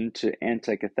addition to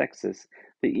anticathexis,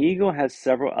 the ego has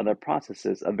several other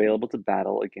processes available to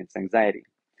battle against anxiety.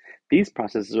 These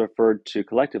processes are referred to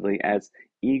collectively as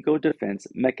ego defense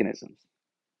mechanisms.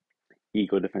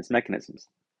 Ego defense mechanisms.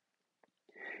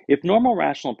 If normal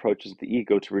rational approaches of the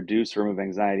ego to reduce or remove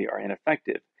anxiety are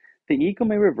ineffective, the ego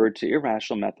may revert to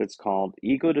irrational methods called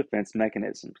ego defense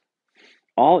mechanisms.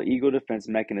 All ego defense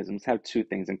mechanisms have two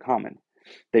things in common.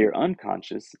 They are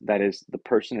unconscious, that is, the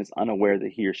person is unaware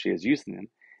that he or she is using them,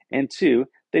 and two,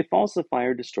 they falsify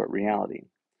or distort reality.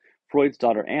 Freud's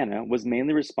daughter Anna was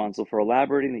mainly responsible for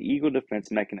elaborating the ego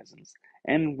defense mechanisms,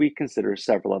 and we consider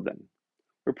several of them.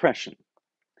 Repression.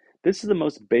 This is the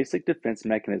most basic defense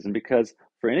mechanism because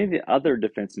for any of the other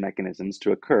defense mechanisms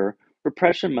to occur,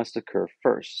 repression must occur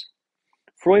first.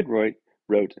 Freud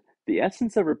wrote, "The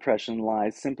essence of repression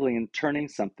lies simply in turning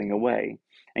something away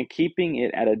and keeping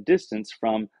it at a distance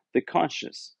from the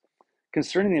conscious."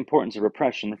 Concerning the importance of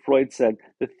repression, Freud said,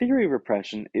 "The theory of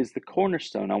repression is the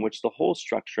cornerstone on which the whole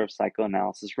structure of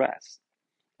psychoanalysis rests."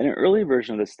 In an early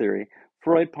version of this theory,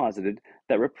 Freud posited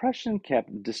that repression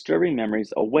kept disturbing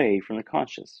memories away from the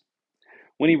conscious.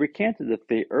 When he recanted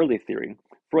the early theory,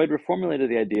 Freud reformulated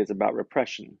the ideas about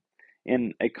repression.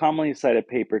 In a commonly cited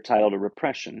paper titled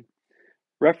 "Repression,"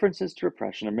 references to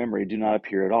repression of memory do not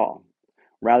appear at all.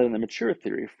 Rather, in the mature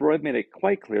theory, Freud made it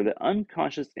quite clear that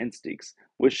unconscious instincts,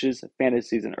 wishes,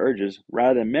 fantasies, and urges,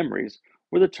 rather than memories,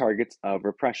 were the targets of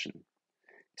repression.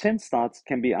 Tense thoughts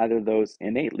can be either those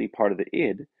innately part of the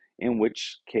id, in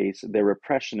which case their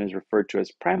repression is referred to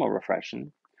as primal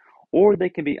repression, or they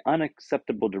can be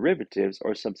unacceptable derivatives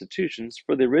or substitutions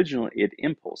for the original id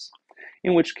impulse,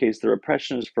 in which case the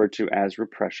repression is referred to as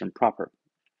repression proper.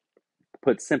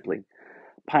 Put simply,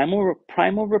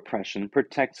 primal repression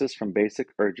protects us from basic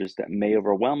urges that may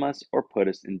overwhelm us or put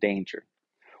us in danger,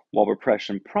 while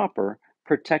repression proper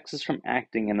protects us from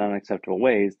acting in unacceptable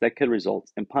ways that could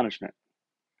result in punishment.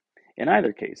 In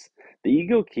either case, the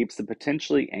ego keeps the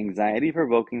potentially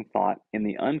anxiety-provoking thought in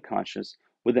the unconscious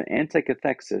with an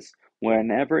anticathexis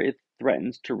whenever it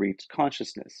threatens to reach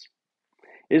consciousness.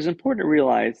 It is important to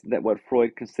realize that what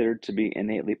Freud considered to be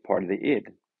innately part of the id,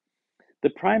 the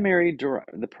primary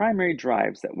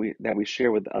drives that we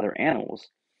share with other animals,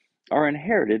 are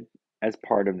inherited as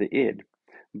part of the id.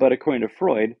 But according to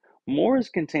Freud, more is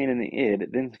contained in the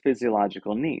id than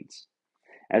physiological needs.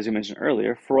 As we mentioned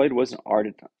earlier, Freud was an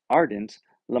ardent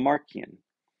Lamarckian.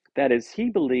 That is, he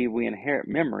believed we inherit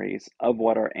memories of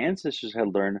what our ancestors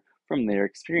had learned from their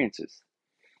experiences.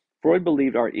 Freud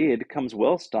believed our id comes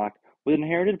well stocked with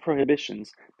inherited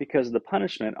prohibitions because of the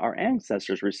punishment our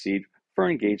ancestors received for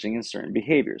engaging in certain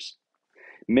behaviors.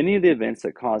 Many of the events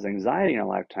that cause anxiety in our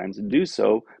lifetimes do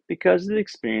so because of the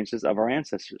experiences of our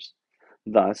ancestors.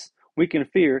 Thus, we can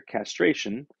fear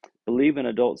castration, believe an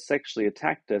adult sexually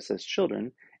attacked us as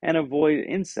children, and avoid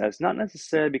incest not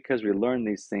necessarily because we learned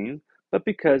these things, but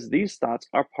because these thoughts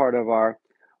are part of our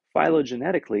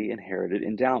phylogenetically inherited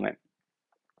endowment.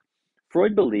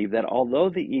 Freud believed that although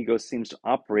the ego seems to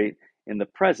operate in the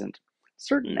present,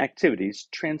 certain activities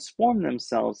transform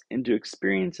themselves into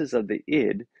experiences of the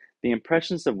id, the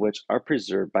impressions of which are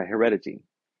preserved by heredity.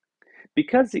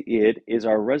 Because the id is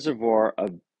our reservoir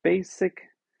of basic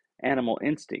animal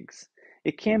instincts,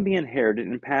 it can be inherited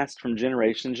and passed from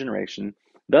generation to generation,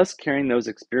 thus carrying those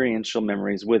experiential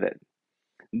memories with it.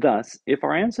 Thus, if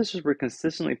our ancestors were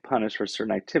consistently punished for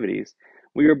certain activities,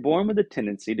 we are born with a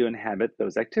tendency to inhabit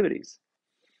those activities.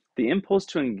 The impulse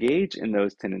to engage in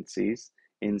those tendencies,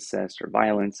 incest or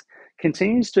violence,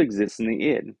 continues to exist in the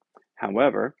id.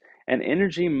 However, an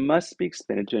energy must be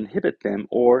expended to inhibit them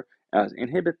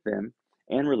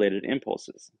and related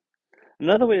impulses.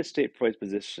 Another way to state Freud's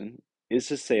position is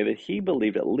to say that he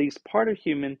believed at least part of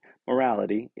human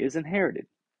morality is inherited.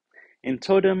 In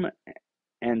Totem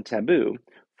and Taboo,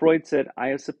 Freud said, "I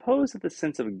have supposed that the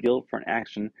sense of guilt for an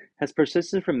action has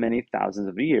persisted for many thousands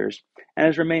of years and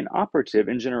has remained operative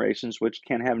in generations which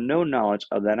can have no knowledge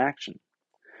of that action."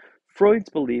 Freud's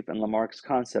belief in Lamarck's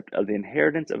concept of the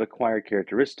inheritance of acquired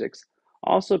characteristics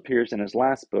also appears in his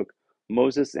last book,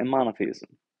 Moses and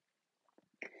Monotheism.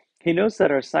 He notes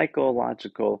that our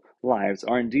psychological lives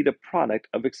are indeed a product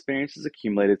of experiences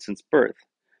accumulated since birth,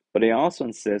 but he also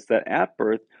insists that at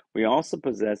birth we also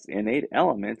possess innate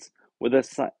elements with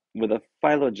a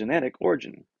phylogenetic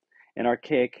origin, an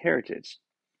archaic heritage.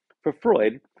 For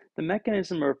Freud, the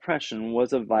mechanism of repression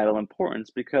was of vital importance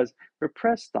because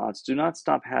repressed thoughts do not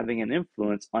stop having an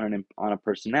influence on a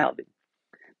personality.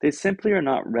 They simply are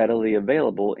not readily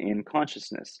available in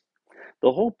consciousness.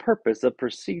 The whole purpose of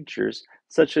procedures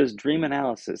such as dream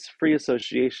analysis, free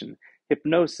association,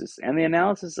 hypnosis, and the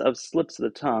analysis of slips of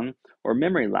the tongue or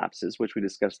memory lapses, which we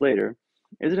discuss later,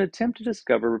 is an attempt to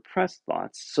discover repressed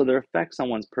thoughts so their effects on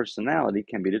one's personality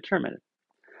can be determined.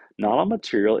 Not all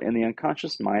material in the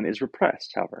unconscious mind is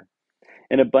repressed, however.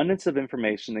 An abundance of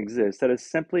information exists that is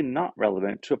simply not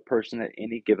relevant to a person at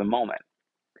any given moment,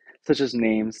 such as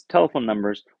names, telephone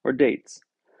numbers, or dates.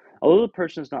 Although the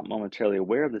person is not momentarily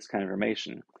aware of this kind of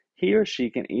information, he or she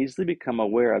can easily become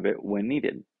aware of it when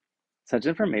needed. Such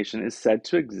information is said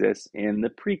to exist in the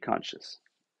preconscious.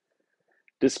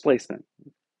 Displacement.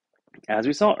 As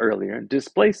we saw earlier,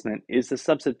 displacement is the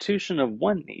substitution of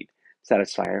one need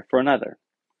satisfier for another.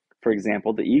 For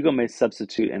example, the ego may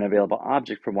substitute an available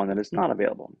object for one that is not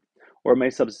available, or it may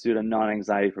substitute a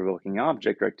non-anxiety provoking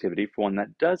object or activity for one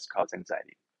that does cause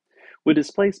anxiety. With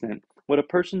displacement, what a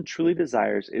person truly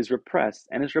desires is repressed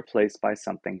and is replaced by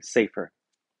something safer.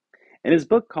 In his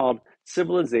book called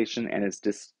Civilization and Its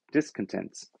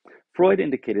Discontents, Freud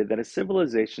indicated that a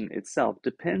civilization itself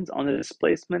depends on the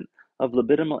displacement of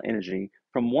libidinal energy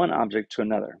from one object to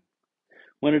another.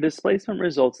 When a displacement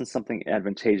results in something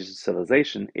advantageous to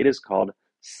civilization, it is called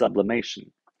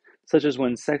sublimation, such as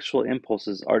when sexual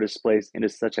impulses are displaced into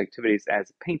such activities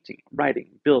as painting, writing,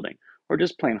 building, or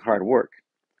just plain hard work.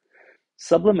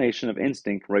 Sublimation of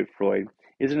instinct, wrote Freud,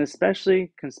 is an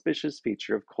especially conspicuous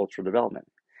feature of cultural development.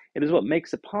 It is what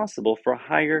makes it possible for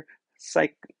higher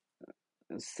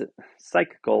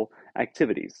psychical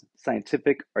activities,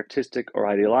 scientific, artistic, or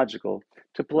ideological,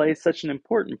 to play such an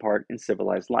important part in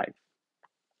civilized life.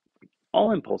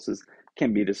 All impulses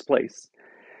can be displaced,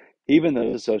 even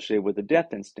those associated with the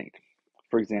death instinct.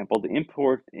 For example, the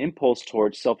impulse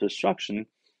towards self-destruction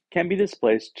can be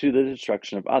displaced to the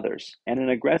destruction of others, and an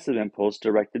aggressive impulse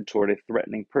directed toward a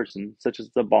threatening person, such as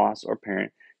the boss or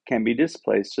parent, can be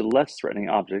displaced to less threatening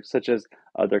objects, such as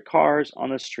other cars on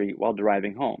the street while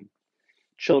driving home.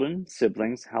 Children,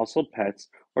 siblings, household pets,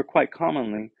 or quite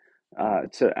commonly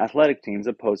to athletic teams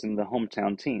opposing the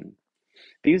hometown team.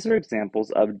 These are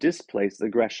examples of displaced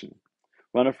aggression,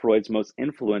 one of Freud's most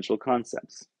influential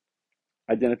concepts.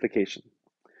 Identification.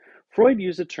 Freud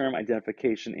used the term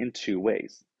identification in two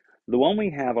ways. The one we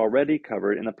have already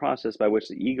covered in the process by which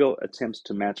the ego attempts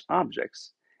to match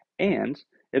objects, and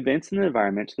events in the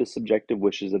environment to the subjective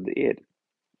wishes of the id.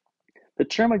 The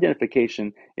term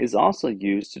identification is also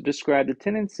used to describe the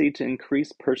tendency to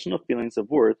increase personal feelings of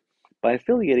worth by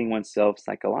affiliating oneself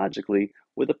psychologically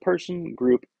with a person,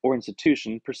 group, or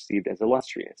institution perceived as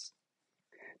illustrious.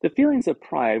 The feelings of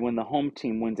pride when the home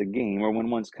team wins a game or when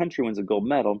one's country wins a gold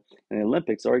medal in the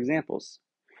Olympics are examples.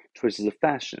 Choices of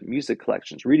fashion, music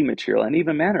collections, reading material, and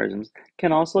even mannerisms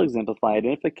can also exemplify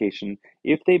identification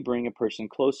if they bring a person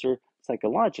closer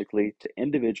psychologically to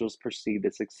individuals perceived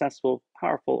as successful,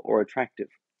 powerful, or attractive.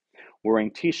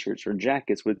 Wearing t-shirts or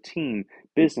jackets with team,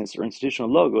 business, or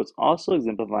institutional logos also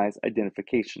exemplifies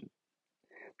identification.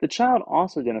 The child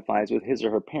also identifies with his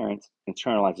or her parents,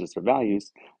 internalizes their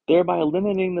values, thereby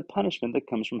eliminating the punishment that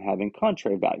comes from having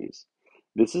contrary values.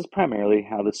 This is primarily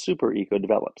how the superego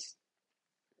develops.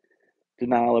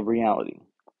 Denial of reality.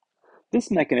 This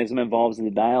mechanism involves the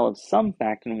denial of some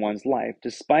fact in one's life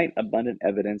despite abundant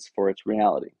evidence for its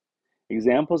reality.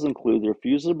 Examples include the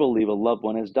refusal to believe a loved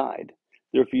one has died,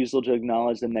 the refusal to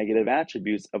acknowledge the negative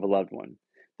attributes of a loved one,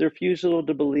 the refusal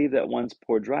to believe that one's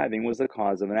poor driving was the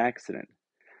cause of an accident,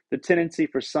 the tendency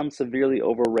for some severely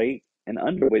overweight and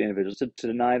underweight individuals to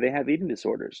deny they have eating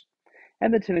disorders,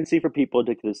 and the tendency for people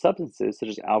addicted to substances such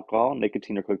as alcohol,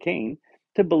 nicotine, or cocaine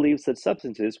to believe such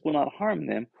substances will not harm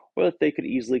them or that they could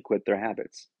easily quit their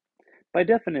habits. By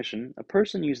definition, a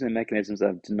person using the mechanisms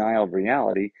of denial of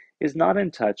reality is not in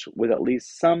touch with at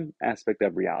least some aspect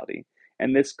of reality,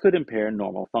 and this could impair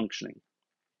normal functioning.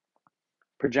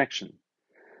 Projection.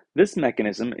 This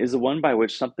mechanism is the one by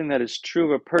which something that is true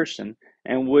of a person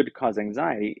and would cause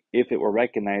anxiety if it were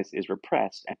recognized is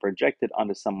repressed and projected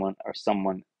onto someone or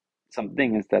something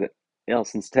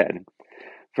else instead.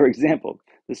 For example,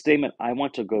 the statement, I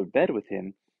want to go to bed with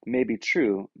him, may be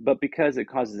true, but because it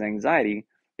causes anxiety,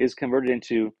 is converted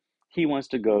into, he wants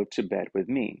to go to bed with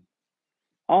me.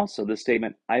 Also, the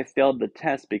statement, I failed the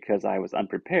test because I was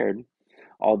unprepared,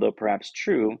 although perhaps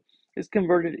true, is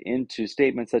converted into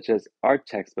statements such as, our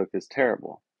textbook is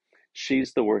terrible,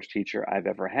 she's the worst teacher I've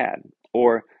ever had,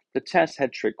 or the test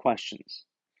had trick questions.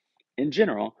 In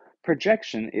general,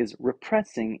 projection is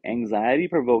repressing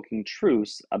anxiety-provoking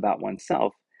truths about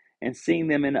oneself and seeing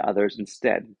them in others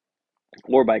instead,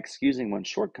 or by excusing one's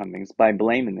shortcomings by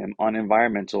blaming them on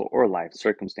environmental or life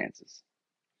circumstances.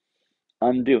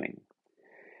 Undoing.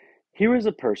 Here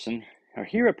a person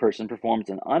performs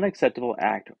an unacceptable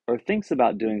act or thinks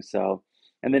about doing so,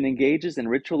 and then engages in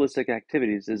ritualistic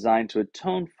activities designed to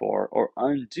atone for or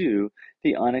undo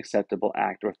the unacceptable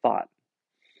act or thought.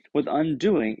 With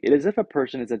undoing, it is as if a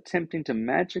person is attempting to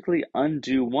magically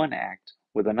undo one act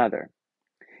with another.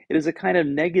 It is a kind of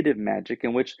negative magic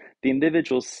in which the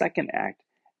individual's second act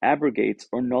abrogates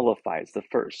or nullifies the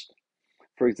first.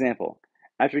 For example,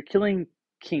 after killing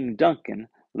King Duncan,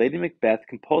 Lady Macbeth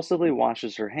compulsively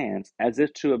washes her hands as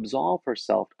if to absolve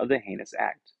herself of the heinous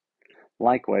act.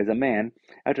 Likewise, a man,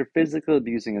 after physically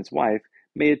abusing his wife,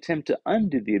 may attempt to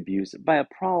undo the abuse by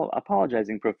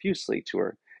apologizing profusely to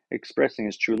her, expressing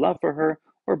his true love for her,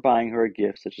 or buying her a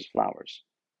gift such as flowers.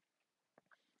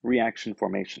 Reaction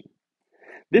formation.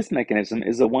 This mechanism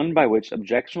is the one by which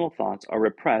objectionable thoughts are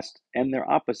repressed and their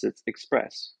opposites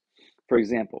expressed. For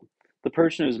example, The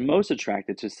person who's most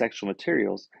attracted to sexual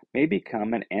materials may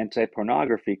become an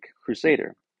anti-pornography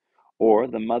crusader, or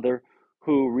the mother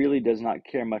who really does not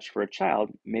care much for a child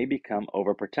may become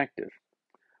overprotective.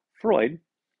 Freud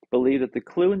believed that the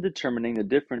clue in determining the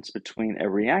difference between a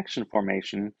reaction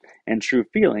formation and true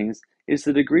feelings is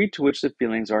the degree to which the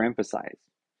feelings are emphasized.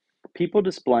 People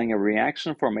displaying a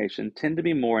reaction formation tend to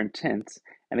be more intense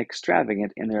and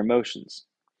extravagant in their emotions.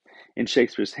 In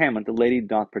Shakespeare's Hamlet, the lady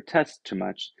doth protest too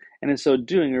much, and in so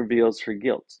doing reveals her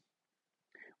guilt.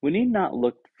 We need not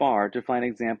look far to find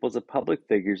examples of public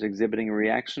figures exhibiting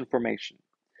reaction formation.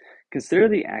 Consider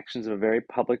the actions of a very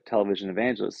public television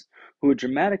evangelist who would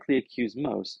dramatically accuse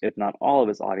most, if not all, of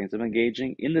his audience of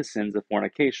engaging in the sins of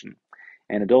fornication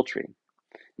and adultery.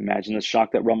 Imagine the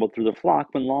shock that rumbled through the flock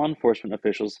when law enforcement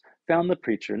officials found the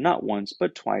preacher not once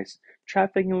but twice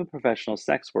trafficking with professional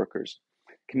sex workers,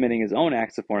 committing his own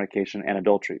acts of fornication and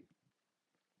adultery.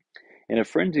 In a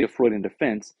frenzy of Freudian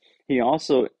defense, he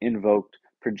also invoked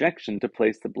projection to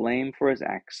place the blame for his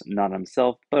acts not on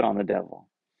himself but on the devil.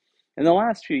 In the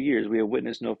last few years, we have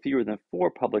witnessed no fewer than 4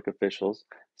 public officials,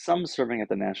 some serving at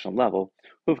the national level,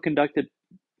 who have conducted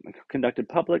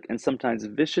public and sometimes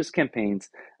vicious campaigns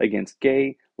against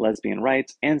gay, lesbian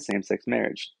rights, and same-sex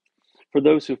marriage. For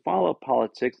those who follow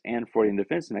politics and Freudian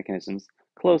defense mechanisms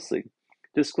closely,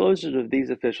 disclosures of these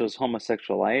officials'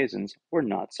 homosexual liaisons were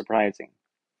not surprising.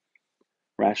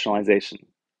 Rationalization.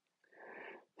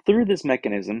 Through this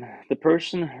mechanism, the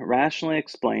person rationally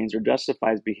explains or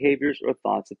justifies behaviors or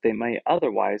thoughts that they may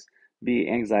otherwise be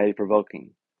anxiety-provoking.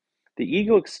 The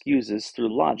ego excuses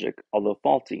through logic, although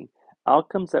faulty,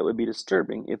 outcomes that would be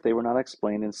disturbing if they were not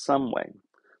explained in some way.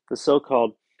 The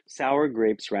so-called sour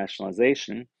grapes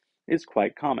rationalization is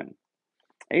quite common.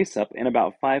 Aesop, in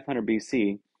about 500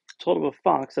 BC, told of a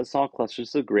fox that saw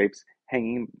clusters of grapes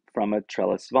hanging from a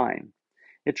trellis vine.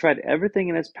 It tried everything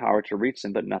in its power to reach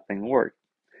them, but nothing worked.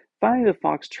 Finally, the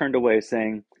fox turned away,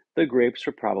 saying, "The grapes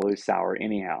were probably sour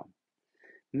anyhow."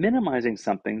 Minimizing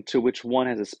something to which one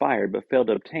has aspired but failed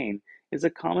to obtain is a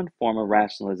common form of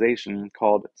rationalization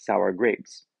called sour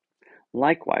grapes.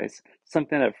 Likewise,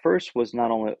 something that at first was not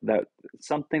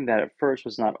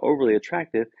overly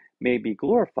attractive may be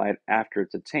glorified after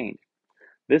it's attained.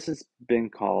 This has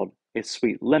been called a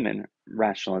sweet lemon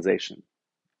rationalization.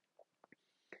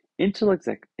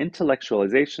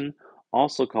 Intellectualization,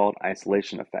 also called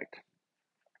isolation effect.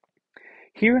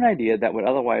 Here, an idea that would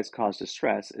otherwise cause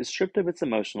distress is stripped of its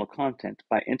emotional content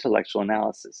by intellectual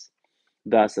analysis.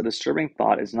 Thus, a disturbing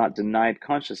thought is not denied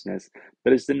consciousness,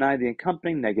 but is denied the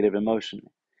accompanying negative emotion.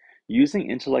 Using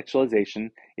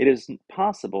intellectualization, it is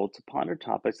possible to ponder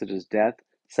topics such as death,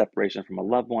 separation from a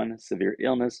loved one, severe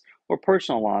illness, or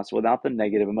personal loss without the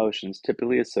negative emotions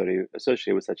typically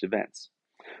associated with such events.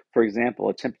 For example,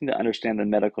 attempting to understand the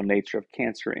medical nature of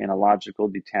cancer in a logical,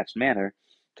 detached manner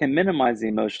can minimize the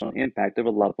emotional impact of a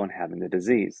loved one having the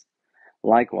disease.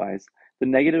 Likewise, the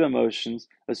negative emotions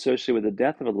associated with the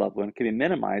death of a loved one can be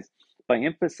minimized by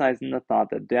emphasizing the thought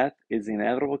that death is the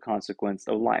inevitable consequence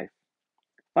of life.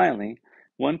 Finally,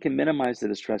 one can minimize the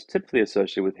distress typically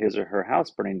associated with his or her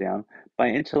house burning down by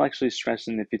intellectually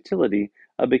stressing the futility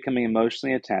of becoming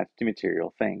emotionally attached to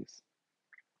material things.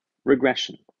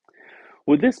 Regression.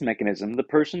 With this mechanism, the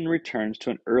person returns to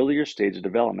an earlier stage of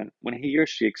development when he or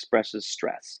she expresses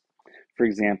stress. For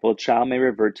example, a child may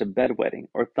revert to bedwetting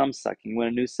or thumb-sucking when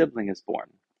a new sibling is born.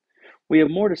 We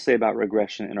have more to say about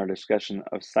regression in our discussion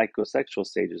of psychosexual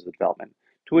stages of development,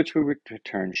 to which we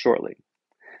return shortly.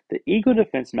 The ego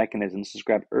defense mechanisms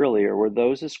described earlier were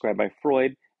those described by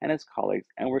Freud and his colleagues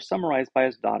and were summarized by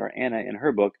his daughter Anna in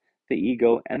her book, The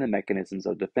Ego and the Mechanisms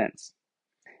of Defense.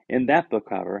 In that book,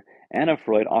 however, Anna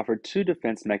Freud offered 2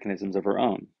 defense mechanisms of her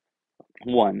own.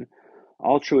 1,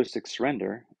 altruistic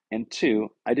surrender, and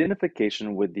 2,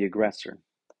 identification with the aggressor.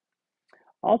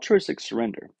 Altruistic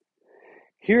surrender.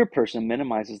 Here, a person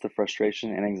minimizes the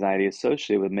frustration and anxiety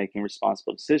associated with making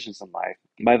responsible decisions in life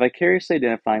by vicariously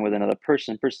identifying with another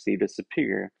person perceived as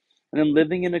superior and then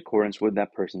living in accordance with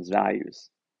that person's values.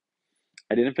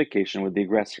 Identification with the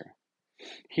aggressor.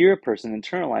 Here, a person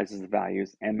internalizes the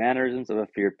values and mannerisms of a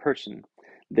feared person,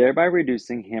 thereby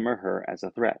reducing him or her as a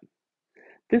threat.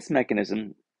 This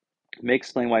mechanism may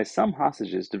explain why some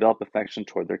hostages develop affection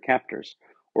toward their captors,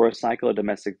 or a cycle of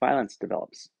domestic violence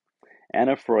develops.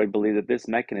 Anna Freud believed that this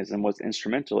mechanism was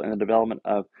instrumental in the development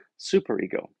of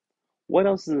superego. What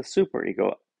else is a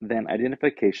superego than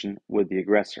identification with the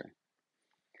aggressor?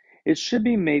 It should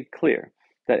be made clear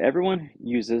that everyone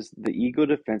uses the ego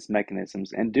defense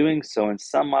mechanisms, and doing so in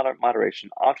some moderation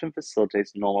often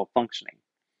facilitates normal functioning.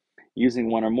 Using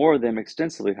one or more of them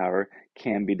extensively, however,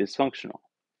 can be dysfunctional.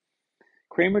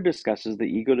 Kramer discusses the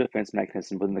ego defense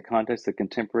mechanism within the context of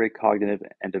contemporary cognitive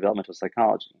and developmental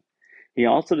psychology. He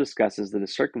also discusses the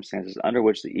circumstances under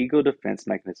which the ego defense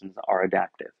mechanisms are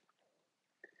adaptive.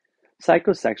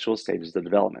 Psychosexual stages of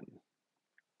development.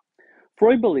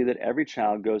 Freud believed that every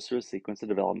child goes through a sequence of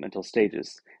developmental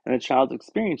stages, and the child's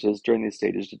experiences during these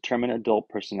stages determine adult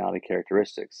personality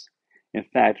characteristics. In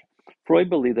fact, Freud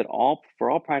believed that for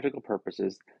all practical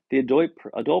purposes, the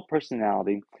adult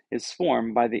personality is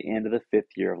formed by the end of the 5th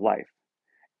year of life.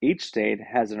 Each state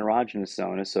has an erogenous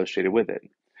zone associated with it,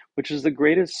 which is the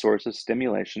greatest source of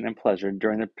stimulation and pleasure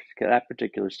during that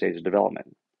particular stage of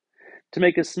development. To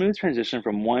make a smooth transition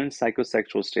from one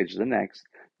psychosexual stage to the next,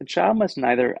 the child must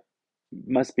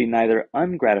be neither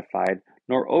ungratified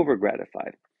nor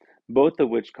overgratified, both of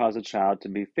which cause a child to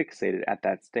be fixated at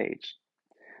that stage.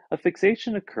 A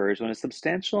fixation occurs when a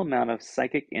substantial amount of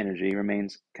psychic energy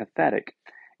remains cathodic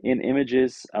in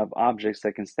images of objects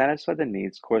that can satisfy the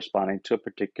needs corresponding to a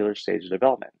particular stage of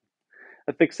development.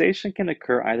 A fixation can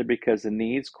occur either because the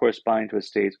needs corresponding to a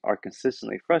stage are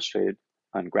consistently frustrated,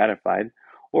 ungratified,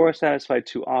 or are satisfied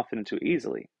too often and too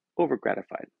easily,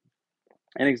 overgratified.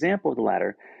 An example of the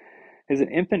latter is an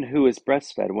infant who is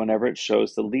breastfed whenever it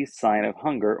shows the least sign of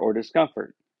hunger or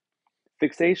discomfort.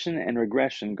 Fixation and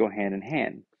regression go hand in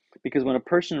hand, because when a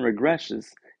person regresses,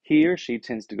 he or she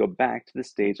tends to go back to the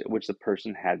stage at which the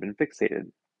person had been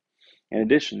fixated. In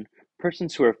addition,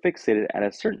 persons who are fixated at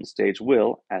a certain stage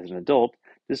will, as an adult,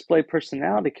 display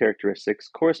personality characteristics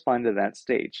corresponding to that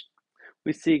stage.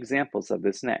 We see examples of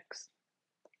this next.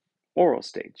 Oral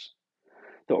stage.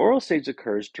 The oral stage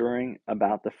occurs during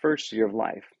about the 1st year of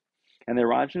life, and the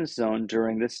erogenous zone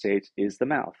during this stage is the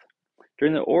mouth.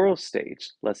 During the oral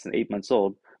stage, less than 8 months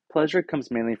old, pleasure comes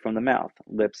mainly from the mouth,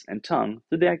 lips, and tongue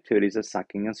through the activities of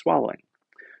sucking and swallowing.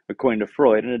 According to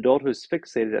Freud, an adult who is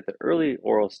fixated at the early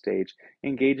oral stage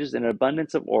engages in an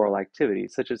abundance of oral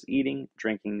activities such as eating,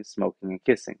 drinking, smoking, and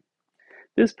kissing.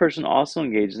 This person also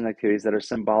engages in activities that are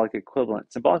symbolically equivalent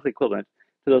to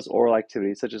those oral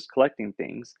activities such as collecting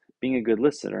things, being a good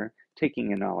listener,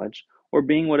 taking in knowledge, or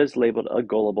being what is labeled a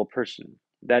gullible person.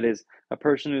 That is, a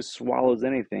person who swallows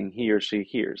anything he or she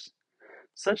hears.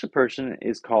 Such a person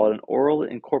is called an oral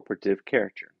incorporative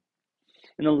character.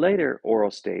 In the later oral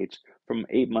stage, from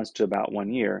 8 months to about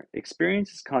 1 year,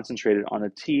 experience is concentrated on the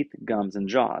teeth, gums, and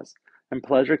jaws, and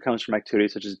pleasure comes from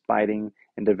activities such as biting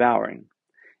and devouring.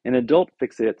 An adult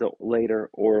fixated at the later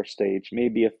oral stage may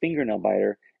be a fingernail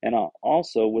biter and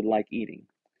also would like eating.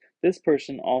 This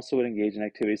person also would engage in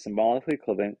activities symbolically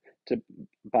equivalent to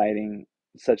biting,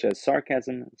 such as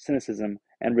sarcasm, cynicism,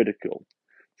 and ridicule.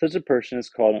 Such a person is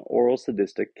called an oral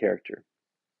sadistic character.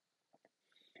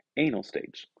 Anal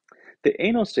stage. The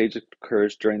anal stage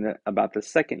occurs during about the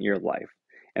 2nd year of life,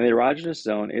 and the erogenous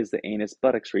zone is the anus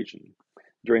buttocks region.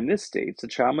 During this stage, the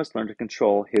child must learn to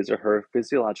control his or her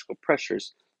physiological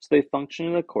pressures so they function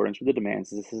in accordance with the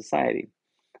demands of the society.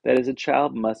 That is, a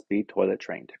child must be toilet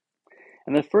trained.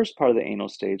 In the first part of the anal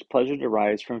stage, pleasure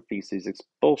derives from feces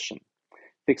expulsion.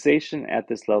 Fixation at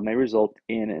this level may result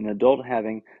in an adult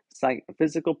having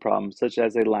physical problems such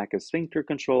as a lack of sphincter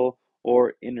control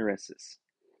or enuresis.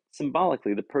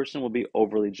 Symbolically, the person will be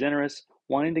overly generous,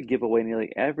 wanting to give away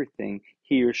nearly everything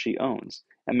he or she owns,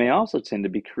 and may also tend to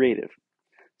be creative.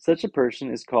 Such a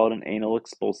person is called an anal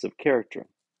expulsive character.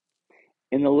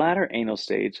 In the latter anal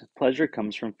stage, pleasure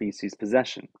comes from feces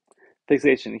possession.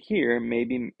 Fixation here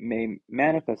may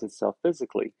manifest itself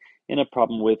physically in a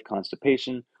problem with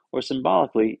constipation, or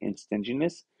symbolically in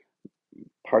stinginess,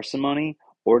 parsimony,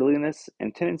 orderliness,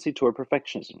 and tendency toward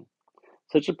perfectionism.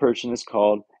 Such a person is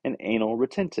called an anal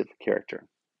retentive character.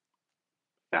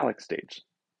 Phallic stage.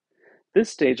 This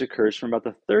stage occurs from about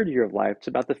the 3rd year of life to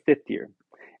about the 5th year,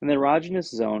 and the erogenous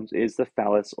zone is the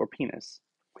phallus or penis.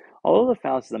 Although the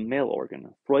phallus is a male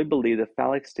organ, Freud believed the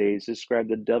phallic stage described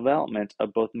the development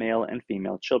of both male and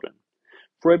female children.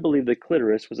 Freud believed the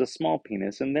clitoris was a small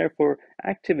penis, and therefore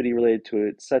activity related to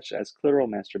it, such as clitoral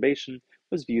masturbation,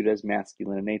 was viewed as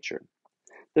masculine in nature.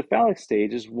 The phallic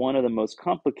stage is one of the most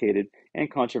complicated and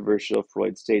controversial of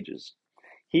Freud's stages.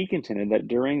 He contended that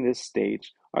during this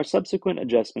stage, our subsequent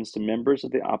adjustments to members of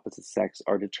the opposite sex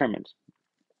are determined.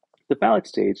 The phallic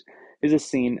stage is a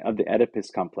scene of the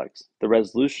Oedipus complex, the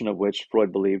resolution of which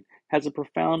Freud believed has a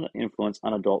profound influence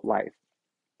on adult life.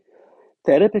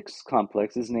 The Oedipus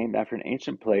complex is named after an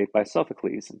ancient play by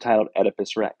Sophocles entitled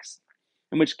Oedipus Rex,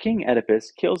 in which King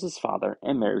Oedipus kills his father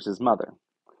and marries his mother.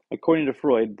 According to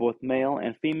Freud, both male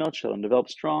and female children develop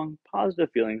strong, positive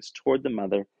feelings toward the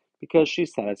mother because she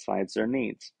satisfies their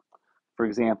needs. For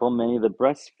example, many of the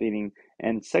breastfeeding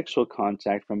and sexual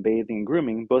contact from bathing and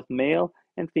grooming, both male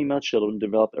and female children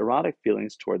develop erotic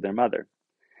feelings toward their mother.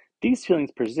 These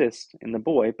feelings persist in the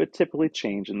boy but typically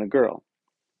change in the girl.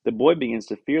 The boy begins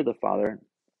to fear the father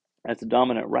as a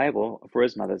dominant rival for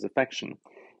his mother's affection,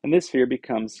 and this fear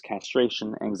becomes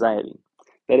castration anxiety.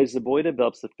 That is, the boy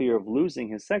develops the fear of losing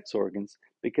his sex organs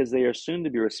because they are soon to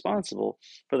be responsible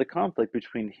for the conflict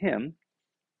between him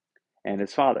and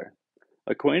his father.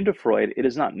 According to Freud, it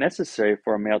is not necessary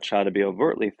for a male child to be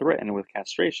overtly threatened with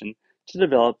castration to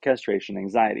develop castration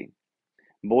anxiety.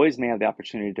 Boys may have the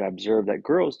opportunity to observe that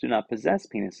girls do not possess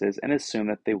penises and assume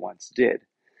that they once did.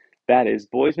 That is,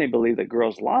 boys may believe that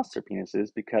girls lost their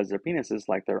penises because their penises,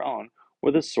 like their own,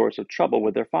 were the source of trouble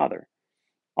with their father.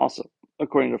 Also,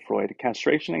 according to Freud,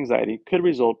 castration anxiety could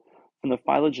result from the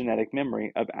phylogenetic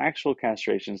memory of actual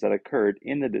castrations that occurred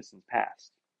in the distant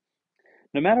past.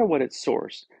 No matter what its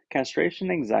source,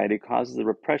 castration anxiety causes the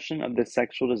repression of the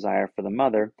sexual desire for the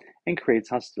mother and creates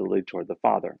hostility toward the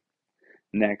father.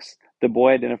 Next, the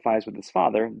boy identifies with his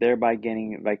father, thereby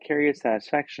gaining vicarious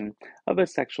satisfaction of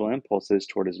his sexual impulses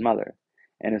toward his mother.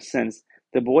 In a sense,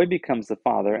 the boy becomes the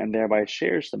father and thereby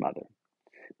shares the mother.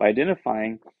 By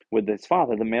identifying with his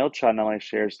father, the male child not only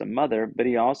shares the mother, but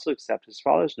he also accepts his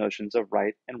father's notions of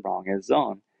right and wrong as his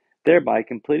own, thereby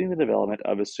completing the development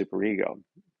of his superego.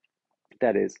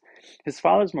 That is, his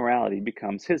father's morality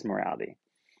becomes his morality.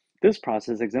 This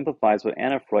process exemplifies what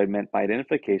Anna Freud meant by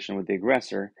identification with the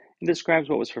aggressor and describes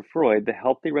what was for Freud the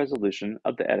healthy resolution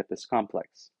of the Oedipus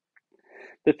complex.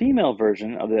 The female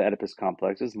version of the Oedipus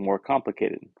complex is more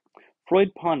complicated.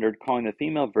 Freud pondered calling the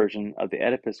female version of the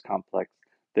Oedipus complex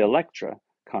the Electra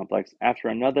complex after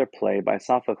another play by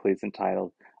Sophocles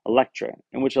entitled Electra,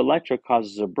 in which Electra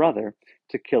causes her brother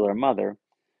to kill her mother,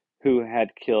 who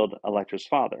had killed Electra's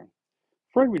father.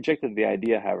 Freud rejected the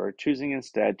idea, however, choosing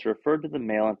instead to refer to the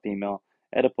male and female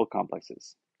Oedipal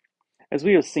complexes. As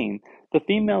we have seen, the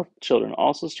female children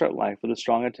also start life with a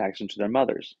strong attraction to their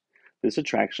mothers. This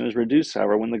attraction is reduced,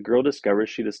 however, when the girl discovers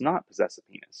she does not possess a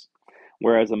penis.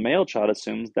 Whereas a male child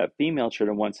assumes that female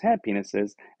children once had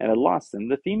penises and had lost them,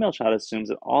 the female child assumes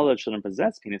that all their children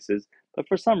possess penises, but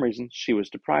for some reason she was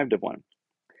deprived of one.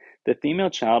 The female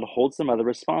child holds the mother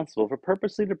responsible for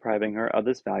purposely depriving her of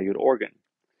this valued organ.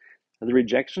 The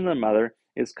rejection of the mother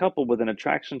is coupled with an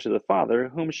attraction to the father,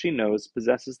 whom she knows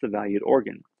possesses the valued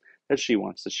organ that she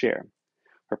wants to share.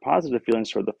 Her positive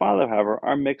feelings toward the father, however,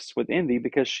 are mixed with envy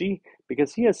because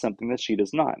he has something that she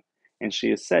does not, and she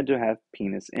is said to have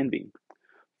penis envy.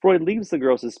 Freud leaves the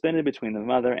girl suspended between the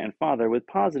mother and father with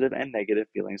positive and negative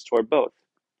feelings toward both.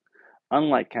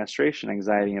 Unlike castration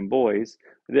anxiety in boys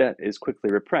that is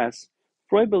quickly repressed,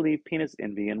 Freud believed penis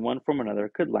envy in one form or another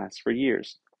could last for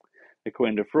years.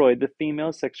 According to Freud, the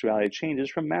female's sexuality changes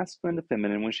from masculine to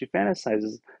feminine when she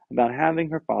fantasizes about having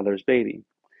her father's baby.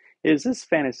 It is this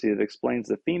fantasy that explains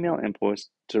the female impulse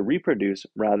to reproduce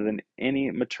rather than any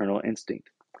maternal instinct.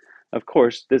 Of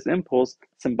course, this impulse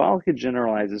symbolically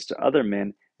generalizes to other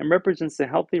men and represents the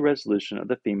healthy resolution of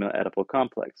the female Oedipal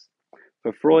complex.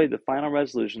 For Freud, the final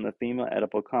resolution of the female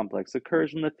Oedipal complex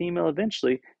occurs when the female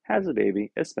eventually has a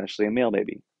baby, especially a male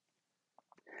baby.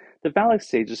 The phallic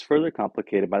stage is further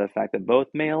complicated by the fact that both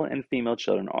male and female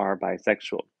children are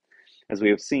bisexual. As we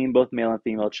have seen, both male and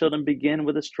female children begin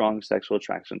with a strong sexual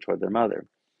attraction toward their mother.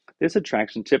 This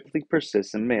attraction typically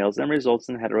persists in males and results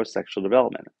in heterosexual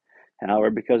development. However,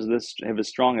 because of his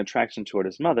strong attraction toward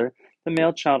his mother, the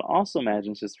male child also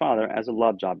imagines his father as a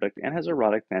loved object and has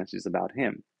erotic fantasies about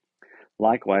him.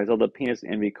 Likewise, although penis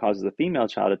envy causes the female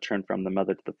child to turn from the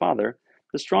mother to the father,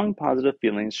 the strong positive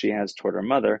feelings she has toward her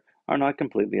mother are not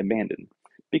completely abandoned.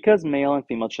 Because male and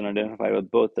female children identify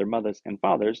with both their mothers and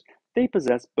fathers, they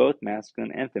possess both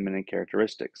masculine and feminine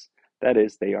characteristics. That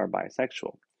is, they are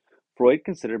bisexual. Freud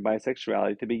considered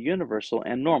bisexuality to be universal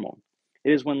and normal.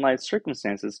 It is when life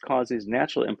circumstances cause these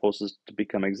natural impulses to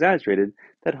become exaggerated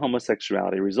that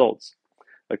homosexuality results.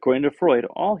 According to Freud,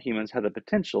 all humans have the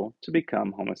potential to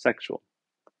become homosexual.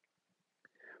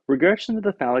 Regression to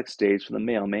the phallic stage for the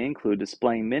male may include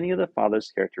displaying many of the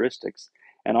father's characteristics,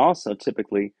 and also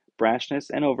typically brashness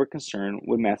and over-concern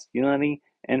with masculinity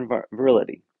and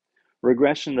virility.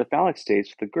 Regression to the phallic stage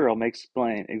for the girl may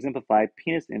exemplify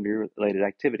penis envy-related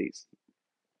activities.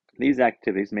 These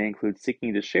activities may include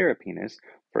seeking to share a penis,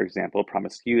 for example,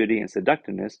 promiscuity and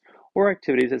seductiveness, or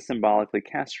activities that symbolically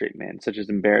castrate men, such as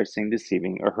embarrassing,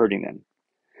 deceiving, or hurting them.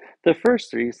 The first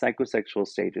three psychosexual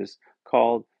stages,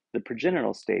 called the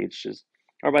progenital stages,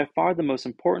 are by far the most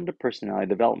important to personality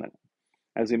development.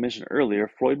 As we mentioned earlier,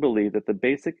 Freud believed that the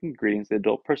basic ingredients of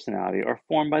adult personality are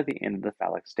formed by the end of the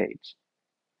phallic stage.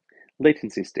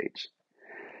 Latency stage.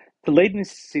 The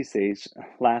latency stage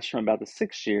lasts from about the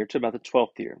 6th year to about the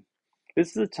 12th year.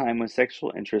 This is a time when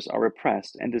sexual interests are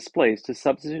repressed and displaced to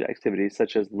substitute activities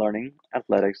such as learning,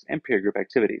 athletics, and peer group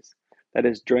activities. That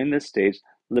is, during this stage,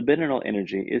 libidinal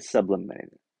energy is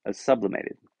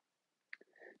sublimated.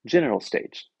 Genital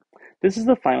stage. This is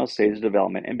the final stage of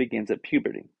development and begins at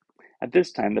puberty. At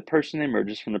this time, the person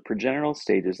emerges from the progenital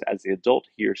stages as the adult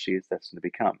he or she is destined to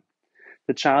become.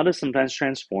 The child is sometimes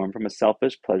transformed from a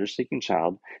selfish, pleasure-seeking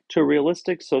child to a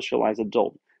realistic, socialized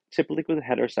adult, typically with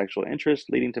heterosexual interests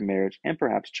leading to marriage and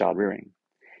perhaps child rearing.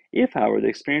 If, however, the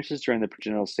experiences during the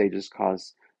progenital stages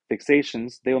cause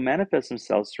fixations, they will manifest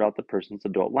themselves throughout the person's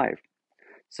adult life.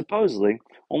 Supposedly,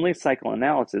 only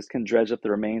psychoanalysis can dredge up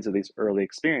the remains of these early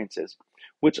experiences,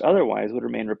 which otherwise would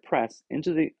remain repressed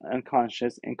into the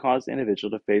unconscious and cause the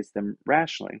individual to face them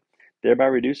rationally, thereby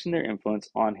reducing their influence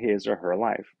on his or her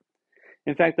life.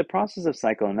 In fact, the process of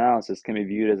psychoanalysis can be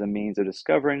viewed as a means of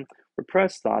discovering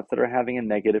repressed thoughts that are having a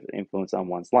negative influence on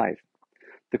one's life.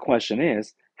 The question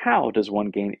is, how does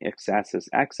one gain access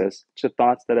to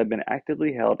thoughts that have been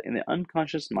actively held in the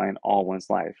unconscious mind all one's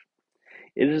life?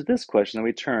 It is this question that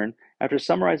we turn after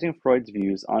summarizing Freud's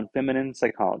views on feminine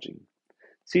psychology.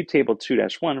 See Table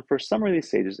 2-1 for a summary of these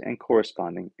stages and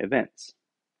corresponding events.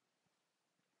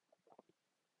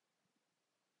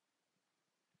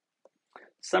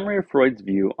 Summary of Freud's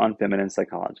view on feminine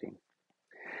psychology.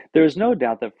 There is no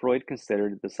doubt that Freud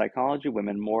considered the psychology of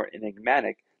women more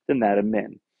enigmatic than that of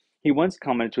men. He once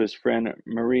commented to his friend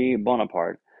Marie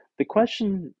Bonaparte, the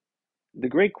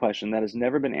great question that has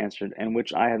never been answered and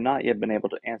which I have not yet been able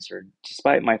to answer,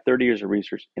 despite my 30 years of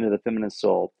research into the feminine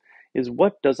soul, is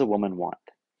what does a woman want?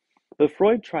 But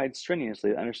Freud tried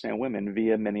strenuously to understand women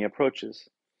via many approaches.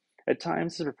 At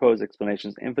times, his proposed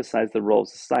explanations emphasized the role of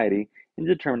society in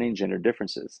determining gender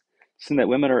differences, saying that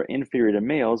women are inferior to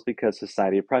males because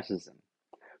society oppresses them.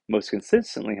 Most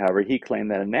consistently, however, he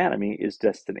claimed that anatomy is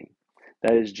destiny,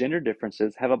 that is, gender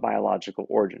differences have a biological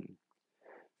origin.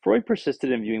 Freud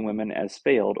persisted in viewing women as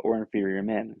failed or inferior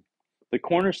men. The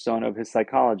cornerstone of his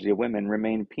psychology of women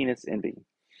remained penis envy.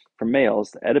 For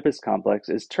males, the Oedipus complex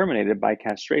is terminated by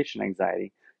castration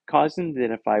anxiety, causing them to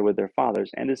identify with their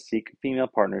fathers and to seek female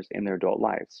partners in their adult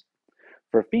lives.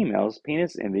 For females,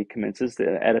 penis envy commences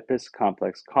the Oedipus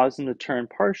complex, causing them to turn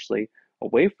partially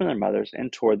away from their mothers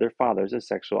and toward their fathers as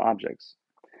sexual objects.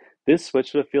 This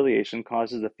switch of affiliation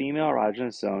causes the female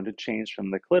erogenous zone to change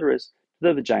from the clitoris to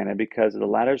the vagina because of the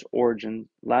latter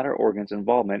organ's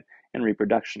involvement in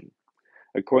reproduction.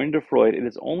 According to Freud, it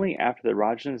is only after the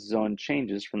erogenous zone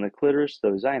changes from the clitoris to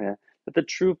the vagina that the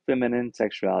true feminine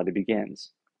sexuality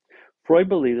begins. Freud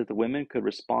believed that the women could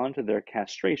respond to their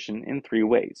castration in three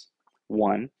ways.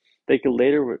 One, they could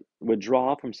later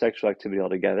withdraw from sexual activity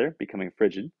altogether, becoming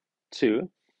frigid. Two,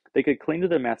 they could cling to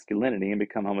their masculinity and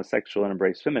become homosexual and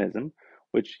embrace feminism,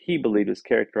 which he believed was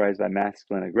characterized by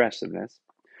masculine aggressiveness.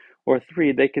 Or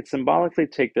three, they could symbolically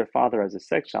take their father as a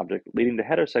sex object, leading to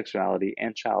heterosexuality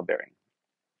and childbearing.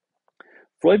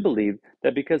 Freud believed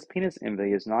that because penis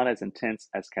envy is not as intense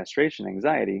as castration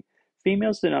anxiety,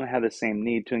 females do not have the same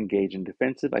need to engage in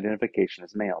defensive identification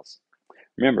as males.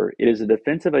 Remember, it is a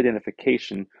defensive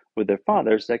identification with their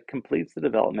fathers that completes the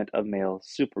development of male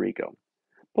superego.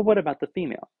 But what about the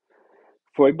female?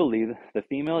 Freud believed the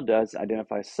female does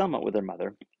identify somewhat with her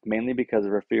mother, mainly because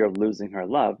of her fear of losing her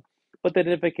love, but the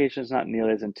identification is not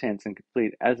nearly as intense and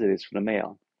complete as it is for the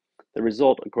male. The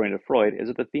result, according to Freud, is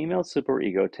that the female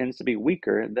superego tends to be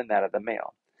weaker than that of the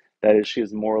male. That is, she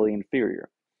is morally inferior.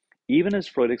 Even as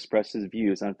Freud expressed his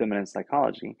views on feminine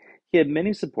psychology, he had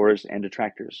many supporters and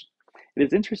detractors. It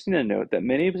is interesting to note that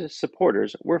many of his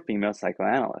supporters were female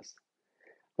psychoanalysts.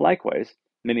 Likewise,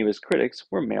 many of his critics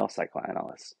were male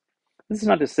psychoanalysts. This is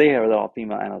not to say, however, that all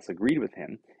female analysts agreed with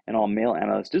him and all male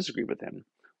analysts disagreed with him.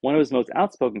 One of his most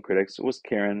outspoken critics was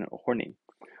Karen Horney,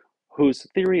 whose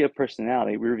theory of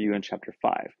personality we review in Chapter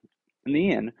 5. In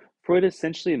the end, Freud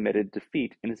essentially admitted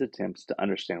defeat in his attempts to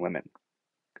understand women.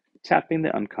 Tapping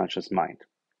the unconscious mind.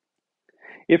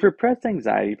 If repressed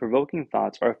anxiety-provoking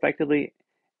thoughts are effectively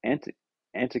anticathected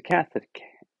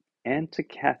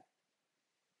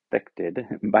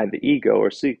by the ego or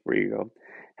superego,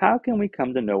 how can we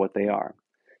come to know what they are?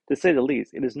 To say the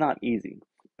least, it is not easy,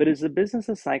 but it is the business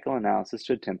of psychoanalysis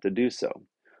to attempt to do so.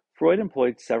 Freud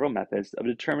employed several methods of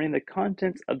determining the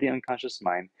contents of the unconscious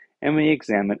mind, and we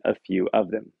examine a few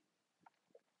of them.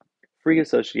 Free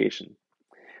association.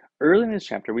 Early in this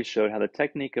chapter, we showed how the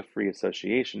technique of free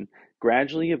association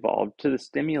gradually evolved to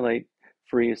stimulate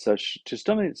free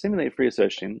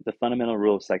association, the fundamental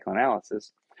rule of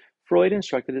psychoanalysis. Freud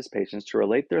instructed his patients to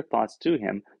relate their thoughts to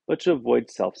him, but to avoid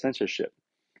self-censorship.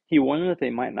 He warned them that they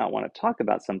might not want to talk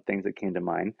about some things that came to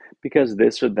mind because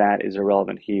this or that is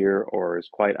irrelevant here or is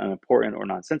quite unimportant or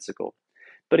nonsensical.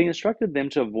 But he instructed them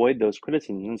to avoid those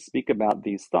criticisms and speak about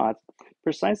these thoughts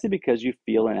precisely because you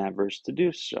feel an aversion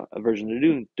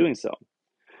to doing so.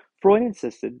 Freud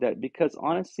insisted that because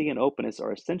honesty and openness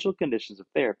are essential conditions of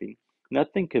therapy,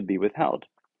 nothing could be withheld.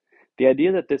 The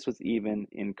idea that this was even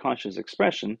in conscious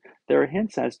expression, there are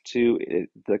hints as to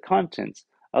the contents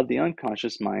of the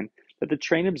unconscious mind that the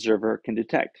trained observer can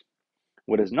detect.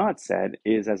 What is not said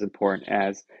is as important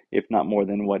as, if not more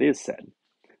than, what is said.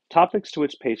 Topics to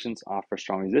which patients offer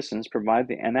strong resistance provide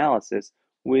the analysis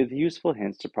with useful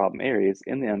hints to problem areas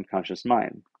in the unconscious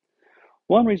mind.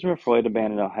 One reason for Freud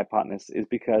abandoned a hypothesis is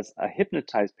because a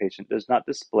hypnotized patient does not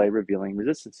display revealing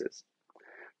resistances.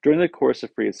 During the course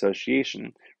of free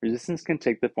association, resistance can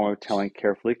take the form of telling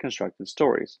carefully constructed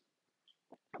stories.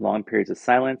 Long periods of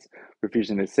silence,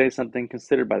 refusing to say something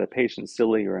considered by the patient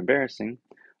silly or embarrassing,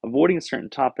 avoiding certain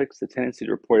topics, the tendency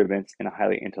to report events in a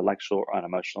highly intellectual or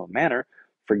unemotional manner,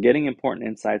 forgetting important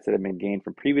insights that have been gained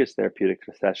from previous therapeutic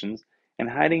sessions, and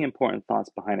hiding important thoughts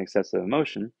behind excessive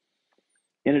emotion.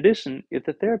 In addition, if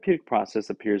the therapeutic process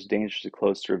appears dangerously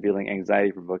close to revealing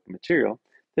anxiety-provoking material,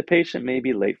 the patient may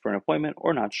be late for an appointment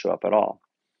or not show up at all.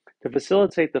 To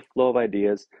facilitate the flow of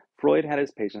ideas, Freud had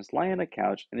his patients lie on a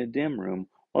couch in a dim room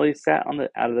while he sat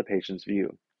out of the patient's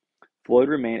view. Freud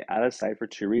remained out of sight for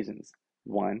two reasons.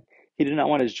 One, he did not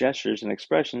want his gestures and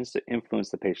expressions to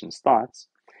influence the patient's thoughts.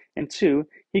 And two,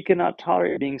 he could not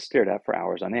tolerate being stared at for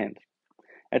hours on end.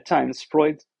 At times,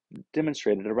 Freud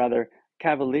demonstrated a rather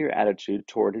cavalier attitude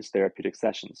toward his therapeutic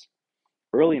sessions.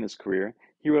 Early in his career,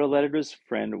 he wrote a letter to his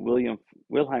friend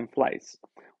Wilhelm Fleiss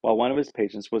while one of his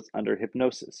patients was under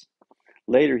hypnosis.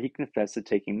 Later, he confessed to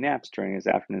taking naps during his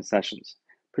afternoon sessions,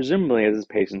 presumably as his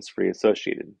patients free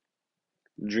associated.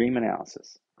 Dream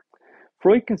analysis.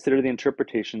 Freud considered the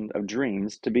interpretation of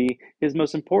dreams to be his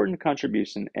most important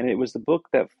contribution, and it was the book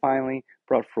that finally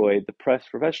brought Freud the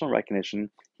professional recognition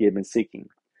he had been seeking.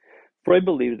 Freud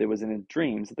believed that it was in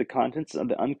dreams that the contents of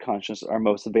the unconscious are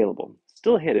most available,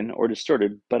 still hidden or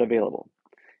distorted, but available.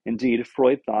 Indeed,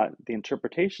 Freud thought the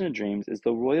interpretation of dreams is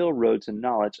the royal road to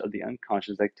knowledge of the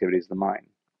unconscious activities of the mind.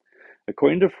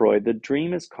 According to Freud, the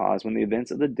dream is caused when the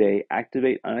events of the day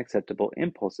activate unacceptable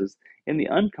impulses in the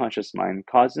unconscious mind,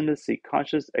 causing them to seek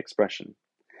conscious expression.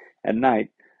 At night,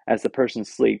 as the person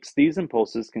sleeps, these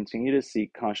impulses continue to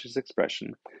seek conscious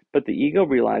expression, but the ego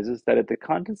realizes that if the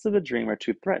contents of the dream are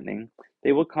too threatening,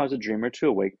 they will cause the dreamer to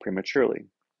awake prematurely.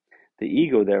 The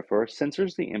ego, therefore,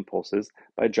 censors the impulses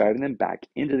by driving them back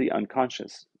into the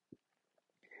unconscious.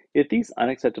 If these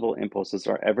unacceptable impulses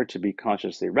are ever to be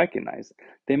consciously recognized,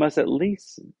 they must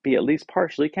be at least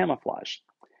partially camouflaged.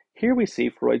 Here we see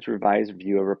Freud's revised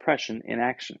view of repression in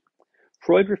action.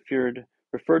 Freud referred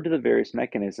to the various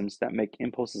mechanisms that make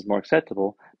impulses more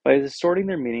acceptable by distorting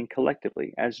their meaning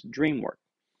collectively as dream work.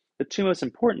 The two most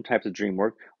important types of dream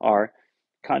work are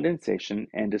condensation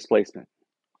and displacement.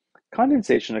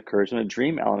 Condensation occurs when a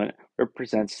dream element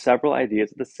represents several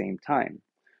ideas at the same time.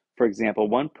 For example,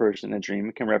 one person in a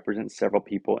dream can represent several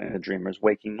people in a dreamer's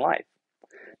waking life.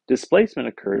 Displacement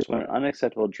occurs when an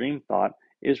unacceptable dream thought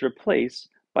is replaced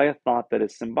by a thought that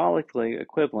is symbolically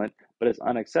equivalent but is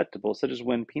unacceptable, such as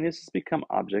when penises become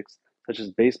objects such as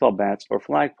baseball bats or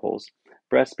flagpoles,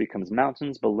 breasts becomes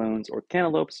mountains, balloons, or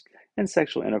cantaloupes, and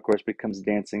sexual intercourse becomes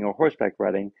dancing or horseback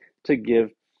riding, to give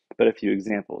but a few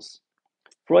examples.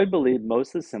 Freud believed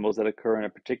most of the symbols that occur in a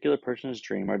particular person's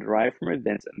dream are derived from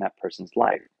events in that person's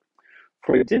life.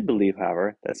 Freud did believe,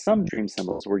 however, that some dream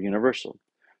symbols were universal.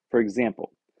 For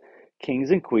example,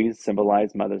 kings and queens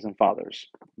symbolize mothers and fathers.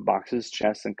 Boxes,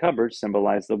 chests, and cupboards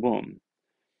symbolize the womb.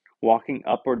 Walking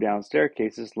up or down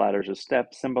staircases, ladders, or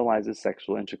steps symbolizes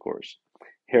sexual intercourse.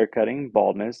 Haircutting,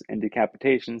 baldness, and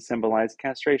decapitation symbolize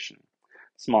castration.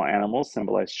 Small animals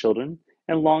symbolize children,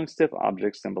 and long, stiff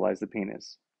objects symbolize the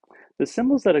penis. The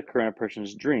symbols that occur in a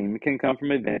person's dream can come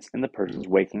from events in the person's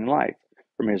waking life,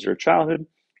 from his or her childhood,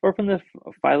 or from the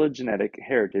phylogenetic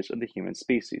heritage of the human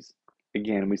species.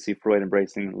 Again, we see Freud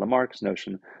embracing Lamarck's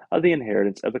notion of the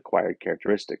inheritance of acquired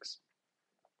characteristics.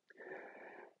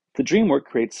 The dream work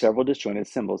creates several disjointed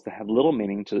symbols that have little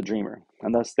meaning to the dreamer,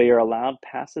 and thus they are allowed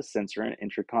past the censor and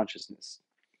enter consciousness.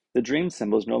 The dream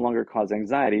symbols no longer cause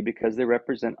anxiety because they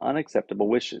represent unacceptable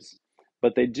wishes,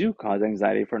 but they do cause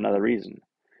anxiety for another reason.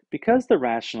 Because the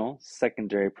rational,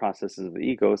 secondary processes of the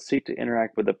ego seek to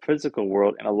interact with the physical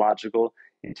world in a logical,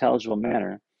 intelligible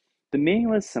manner, the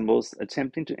meaningless symbols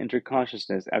attempting to enter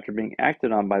consciousness after being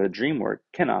acted on by the dream work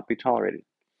cannot be tolerated.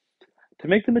 To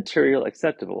make the material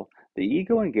acceptable, the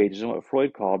ego engages in what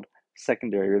Freud called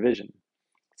secondary revision.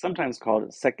 sometimes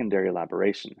called secondary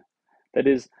elaboration. That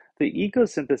is, the ego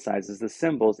synthesizes the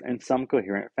symbols in some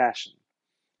coherent fashion.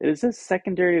 It is this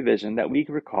secondary vision that we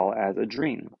recall as a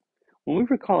dream. When we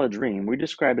recall a dream, we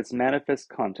describe its manifest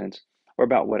content or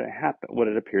about what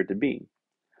it appeared to be.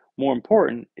 More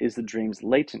important is the dream's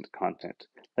latent content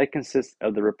that consists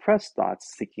of the repressed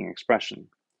thoughts seeking expression.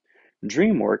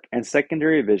 Dream work and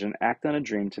secondary vision act on a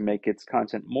dream to make its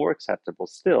content more acceptable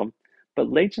still, but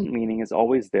latent meaning is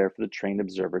always there for the trained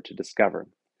observer to discover.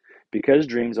 Because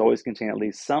dreams always contain at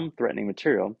least some threatening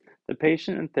material, the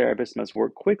patient and therapist must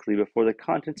work quickly before the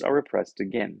contents are repressed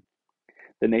again.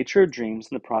 The nature of dreams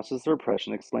and the process of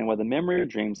repression explain why the memory of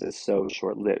dreams is so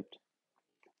short-lived.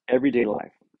 Everyday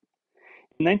life.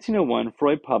 In 1901,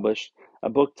 Freud published a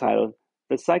book titled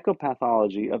The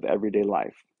Psychopathology of Everyday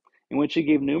Life, in which he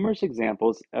gave numerous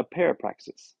examples of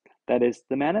parapraxis, that is,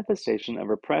 the manifestation of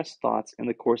repressed thoughts in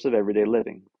the course of everyday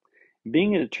living.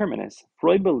 Being a determinist,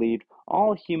 Freud believed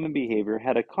all human behavior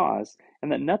had a cause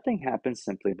and that nothing happens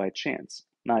simply by chance,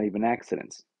 not even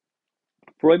accidents.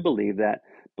 Freud believed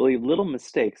little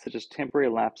mistakes, such as temporary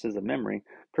lapses of memory,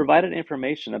 provided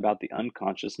information about the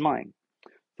unconscious mind.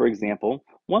 For example,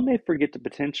 one may forget a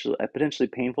potentially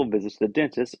painful visit to the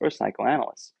dentist or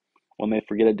psychoanalyst. One may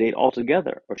forget a date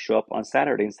altogether or show up on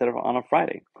Saturday instead of on a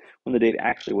Friday, when the date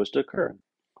actually was to occur.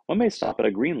 One may stop at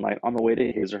a green light on the way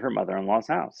to his or her mother-in-law's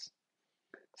house.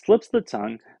 Slips of the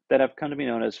tongue that have come to be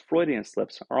known as Freudian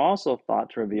slips are also thought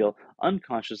to reveal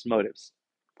unconscious motives.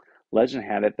 Legend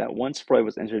had it that once Freud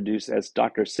was introduced as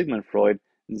Dr. Sigmund Freud,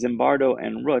 Zimbardo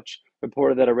and Ruch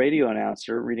reported that a radio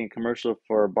announcer reading a commercial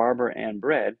for Barber Ann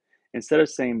bread, instead of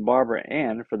saying Barber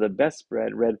Ann for the best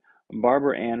bread, read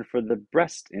Barber Ann for the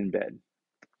breast in bed.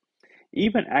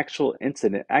 Even actual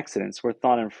accidents were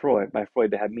thought by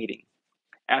Freud to have meaning.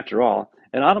 After all,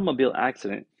 an automobile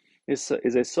accident is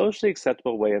a socially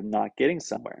acceptable way of not getting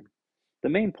somewhere. The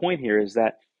main point here is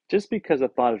that just because a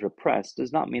thought is repressed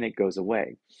does not mean it goes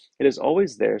away. It is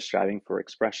always there striving for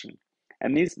expression.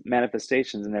 And these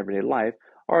manifestations in everyday life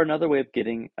are another way of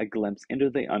getting a glimpse into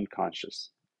the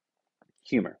unconscious.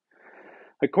 Humor.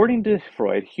 According to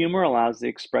Freud, humor allows the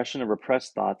expression of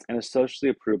repressed thoughts in a socially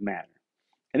approved manner.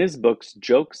 In his books,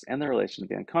 Jokes and the Relation to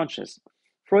the Unconscious,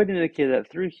 Freud indicated that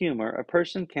through humor, a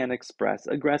person can express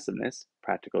aggressiveness,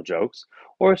 practical jokes,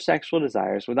 or sexual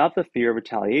desires without the fear of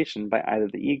retaliation by either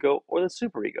the ego or the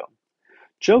superego.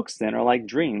 Jokes, then, are like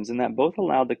dreams in that both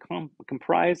allow the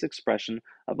comprised expression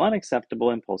of unacceptable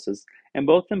impulses and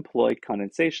both employ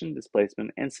condensation,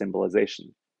 displacement, and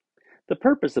symbolization. The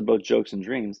purpose of both jokes and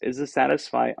dreams is to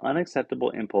satisfy unacceptable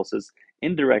impulses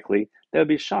indirectly that would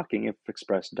be shocking if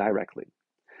expressed directly.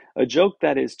 A joke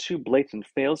that is too blatant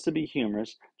fails to be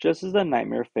humorous, just as a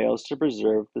nightmare fails to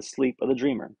preserve the sleep of the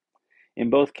dreamer. In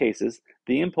both cases,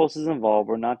 the impulses involved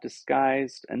were not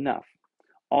disguised enough.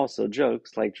 Also,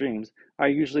 jokes, like dreams, are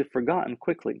usually forgotten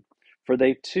quickly, for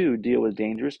they too deal with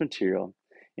dangerous material.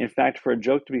 In fact, for a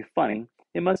joke to be funny,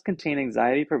 it must contain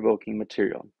anxiety-provoking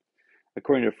material.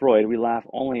 According to Freud, we laugh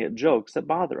only at jokes that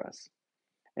bother us.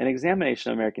 An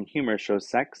examination of American humor shows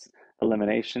sex,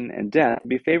 elimination, and death to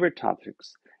be favorite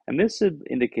topics, and this should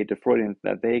indicate to Freudians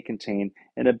that they contain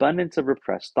an abundance of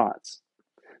repressed thoughts.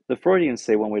 The Freudians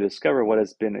say one way to discover what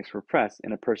has been repressed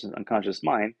in a person's unconscious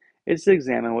mind is to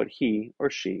examine what he or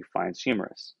she finds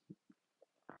humorous.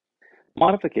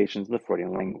 Modifications of the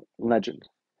Freudian legend.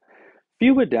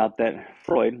 Few would doubt that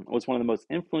Freud was one of the most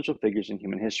influential figures in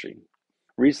human history.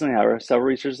 Recently, however, several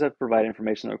researchers have provided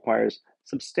information that requires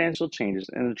substantial changes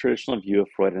in the traditional view of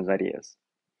Freud and his ideas.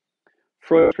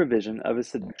 Freud's revision of his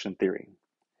seduction theory.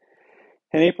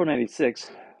 In April 1996,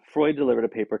 Freud delivered a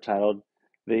paper titled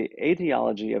The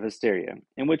Etiology of Hysteria,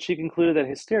 in which he concluded that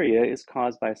hysteria is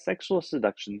caused by sexual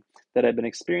seduction that had been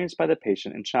experienced by the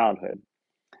patient in childhood.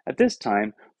 At this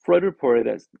time, Freud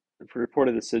reported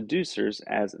the seducers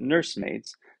as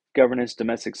nursemaids, governess,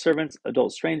 domestic servants,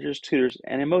 adult strangers, tutors,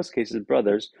 and in most cases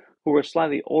brothers who were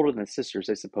slightly older than the sisters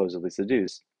they supposedly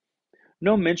seduced.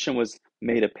 No mention was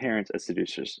made of parents as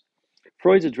seducers.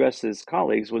 Freud's address to his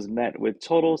colleagues was met with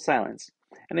total silence,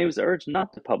 and he was urged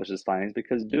not to publish his findings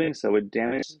because doing so would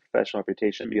damage his professional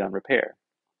reputation beyond repair.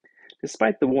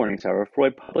 Despite the warnings, however,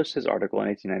 Freud published his article in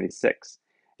 1896,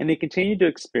 and he continued to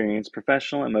experience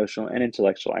professional, emotional, and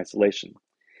intellectual isolation.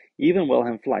 Even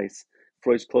Wilhelm Fleiss,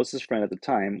 Freud's closest friend at the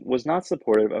time, was not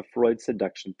supportive of Freud's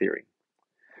seduction theory.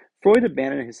 Freud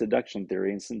abandoned his seduction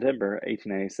theory in September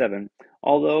 1897,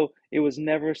 although it was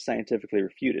never scientifically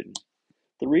refuted.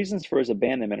 The reasons for his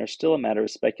abandonment are still a matter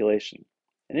of speculation.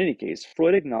 In any case,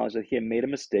 Freud acknowledged that he had made a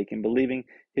mistake in believing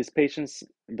his patients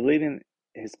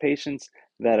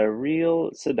that a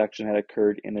real seduction had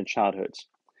occurred in their childhoods.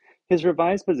 His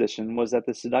revised position was that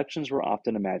the seductions were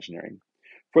often imaginary.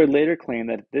 Freud later claimed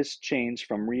that this change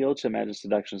from real to imagined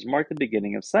seductions marked the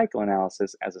beginning of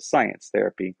psychoanalysis as a science,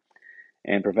 therapy,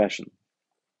 and profession.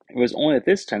 It was only at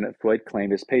this time that Freud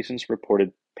claimed his patients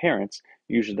reported parents,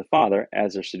 usually the father,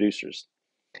 as their seducers.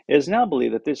 It is now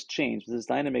believed that this change was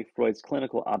designed to make Freud's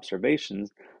clinical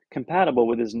observations compatible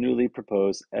with his newly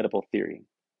proposed Oedipal theory.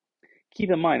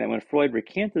 Keep in mind that when Freud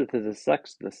recanted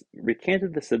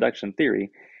the seduction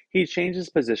theory, he changed his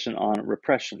position on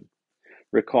repression.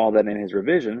 Recall that in his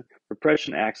revision,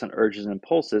 repression acts on urges and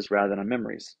impulses rather than on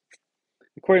memories.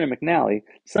 According to McNally,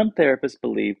 some therapists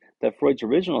believe that Freud's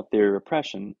original theory of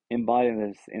repression,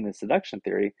 embodied in the seduction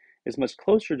theory, is much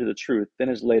closer to the truth than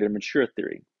his later mature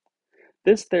theory.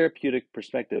 This therapeutic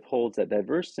perspective holds that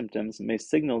diverse symptoms may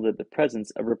signal the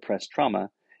presence of repressed trauma,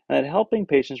 and that helping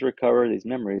patients recover these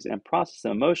memories and process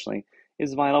them emotionally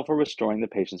is vital for restoring the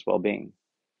patient's well-being.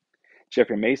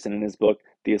 Jeffrey Mason, in his book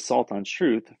The Assault on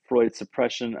Truth, Freud's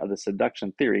Suppression of the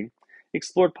Seduction Theory,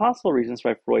 explored possible reasons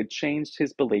why Freud changed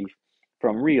his belief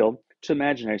from real to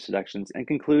imaginary seductions and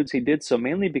concludes he did so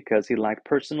mainly because he lacked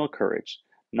personal courage,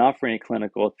 not for any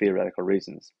clinical or theoretical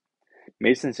reasons.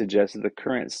 Mason suggests that the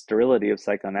current sterility of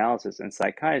psychoanalysis and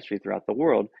psychiatry throughout the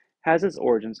world has its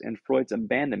origins in Freud's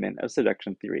abandonment of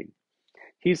seduction theory.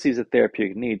 He sees a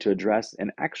therapeutic need to address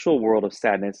an actual world of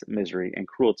sadness, misery, and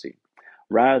cruelty,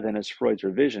 rather than, as Freud's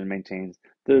revision maintains,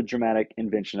 the dramatic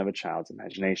invention of a child's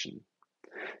imagination.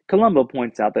 Colombo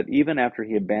points out that even after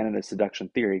he abandoned the seduction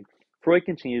theory, Freud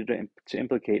continued to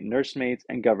implicate nursemaids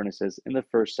and governesses in the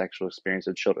first sexual experience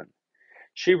of children.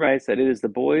 She writes that it is the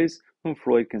boys whom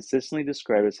Freud consistently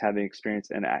described as having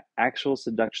experienced actual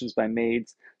seductions by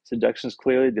maids, seductions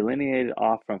clearly delineated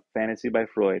off from fantasy by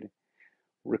Freud.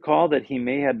 Recall that he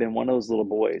may have been one of those little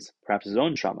boys, perhaps his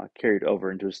own trauma carried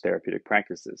over into his therapeutic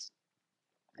practices.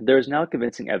 There is now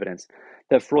convincing evidence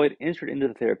that Freud entered into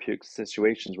the therapeutic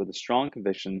situations with a strong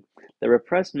conviction that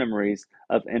repressed memories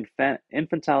of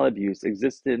infantile abuse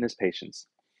existed in his patients,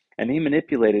 and he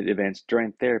manipulated events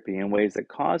during therapy in ways that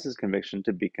caused his conviction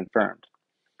to be confirmed.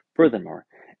 Furthermore,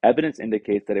 evidence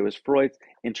indicates that it was Freud's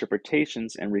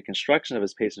interpretations and reconstruction of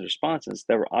his patients' responses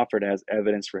that were offered as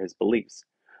evidence for his beliefs,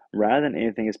 rather than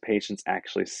anything his patients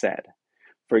actually said.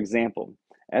 For example,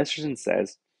 Esterson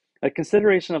says, a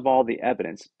consideration of all the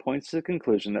evidence points to the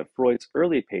conclusion that Freud's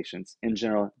early patients, in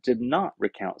general, did not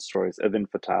recount stories of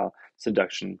infantile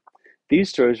seduction. These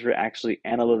stories were actually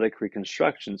analytic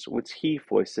reconstructions which he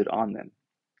foisted on them.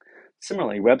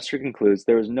 Similarly, Webster concludes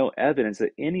there is no evidence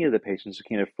that any of the patients who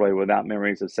came to Freud without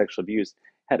memories of sexual abuse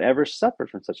had ever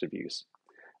suffered from such abuse.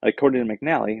 According to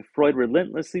McNally, Freud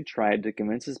relentlessly tried to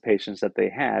convince his patients that they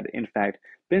had, in fact,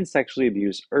 been sexually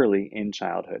abused early in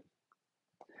childhood.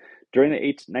 During the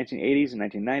 1980s and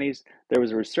 1990s, there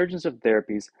was a resurgence of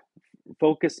therapies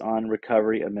focused on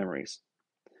recovery of memories.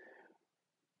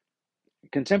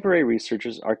 Contemporary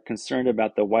researchers are concerned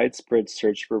about the widespread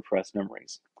search for repressed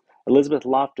memories. Elizabeth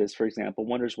Loftus, for example,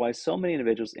 wonders why so many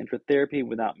individuals enter therapy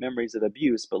without memories of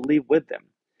abuse but leave with them.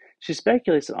 She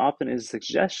speculates that often it is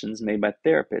suggestions made by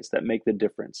therapists that make the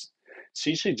difference.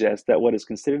 She suggests that what is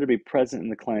considered to be present in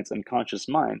the client's unconscious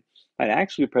mind might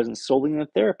actually be present solely in the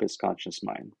therapist's conscious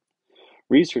mind.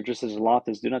 Researchers such as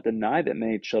Loftus do not deny that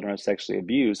many children are sexually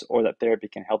abused or that therapy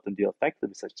can help them deal effectively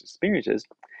with such experiences.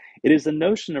 It is the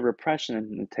notion of repression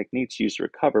and the techniques used to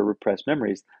recover repressed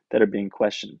memories that are being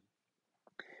questioned.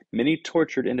 Many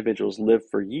tortured individuals live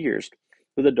for years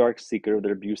with a dark secret of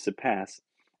their abusive past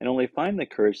and only find the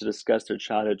courage to discuss their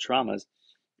childhood traumas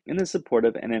in the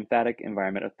supportive and emphatic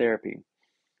environment of therapy.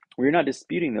 We are not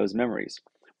disputing those memories.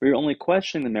 We are only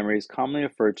questioning the memories commonly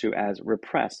referred to as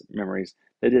repressed memories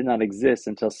that did not exist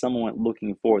until someone went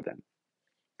looking for them.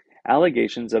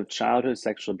 Allegations of childhood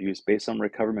sexual abuse based on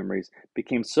recovered memories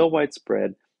became so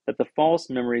widespread that the False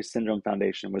Memory Syndrome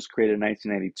Foundation was created in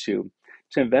 1992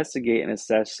 to investigate and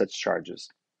assess such charges.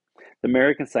 The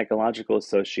American Psychological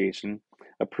Association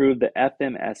approved the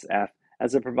FMSF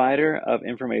as a provider of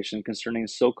information concerning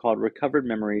so-called recovered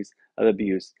memories of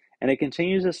abuse, and it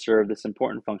continues to serve this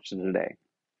important function today.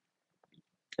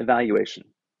 Evaluation.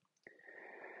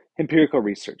 Empirical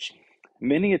research.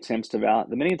 Many attempts to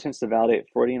validate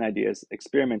Freudian ideas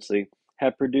experimentally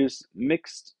have produced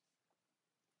mixed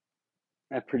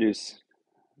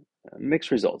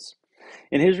results.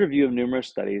 In his review of numerous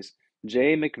studies,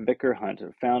 J. McVicker Hunt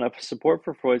found a support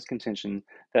for Freud's contention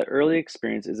that early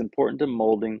experience is important to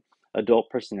molding adult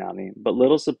personality, but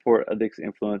little support of the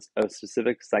influence of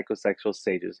specific psychosexual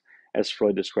stages as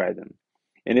Freud described them.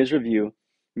 In his review,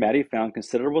 Maddie found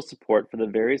considerable support for the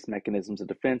various mechanisms of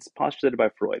defense postulated by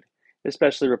Freud,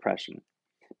 especially repression.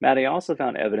 Maddie also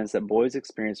found evidence that boys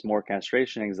experience more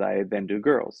castration anxiety than do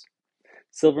girls.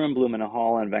 Silverman, Bloom, and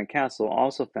Hall and Van Cassel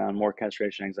also found more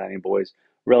castration anxiety in boys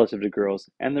relative to girls,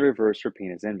 and the reverse for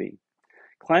penis envy.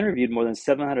 Klein reviewed more than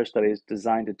 700 studies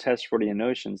designed to test Freudian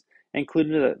notions and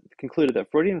concluded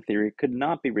that Freudian theory could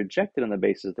not be rejected on the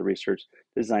basis of the research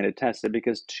designed to test it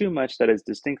because too much that is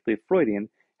distinctly Freudian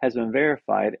has been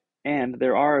verified, and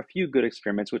there are a few good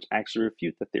experiments which actually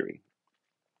refute the theory.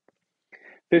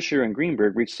 Fisher and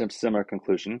Greenberg reached a similar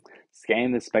conclusion.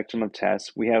 Scanning the spectrum of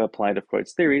tests we have applied to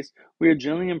Freud's theories, we are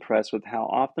generally impressed with how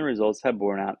often results have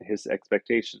borne out his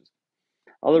expectations.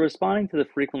 Although responding to the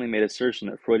frequently made assertion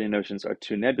that Freudian notions are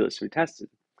too nebulous to be tested,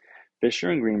 Fisher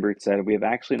and Greenberg said we have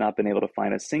actually not been able to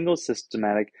find a single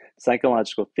systematic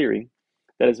psychological theory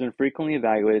that has been frequently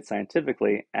evaluated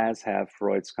scientifically as have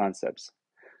Freud's concepts.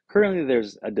 Currently,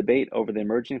 there's a debate over the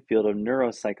emerging field of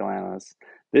neuropsychoanalysis.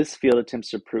 This field attempts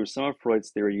to prove some of Freud's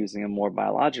theory using more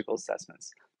biological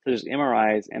assessments, such as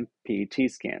MRIs and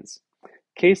PET scans.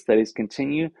 Case studies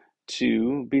continue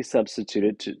to be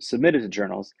submitted to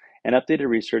journals, and updated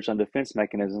research on defense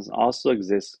mechanisms also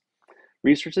exists.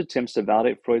 Research attempts to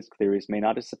validate Freud's theories may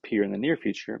not disappear in the near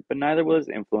future, but neither will his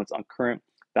influence on current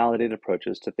validated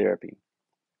approaches to therapy.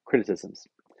 Criticisms.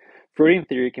 Freudian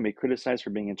theory can be criticized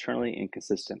for being internally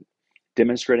inconsistent,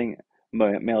 demonstrating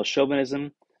male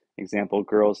chauvinism, example,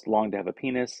 girls long to have a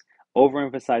penis,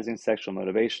 overemphasizing sexual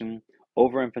motivation,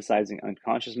 overemphasizing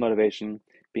unconscious motivation,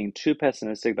 being too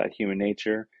pessimistic about human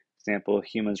nature, example,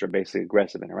 humans are basically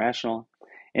aggressive and irrational,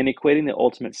 and equating the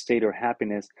ultimate state or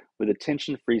happiness with a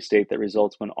tension-free state that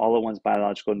results when all of one's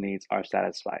biological needs are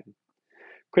satisfied.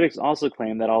 Critics also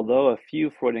claim that although a few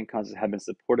Freudian concepts have been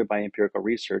supported by empirical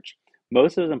research,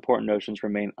 most of those important notions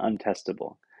remain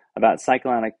untestable. About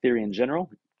psychoanalytic theory in general,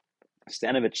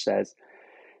 Stanovich says,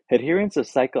 adherents of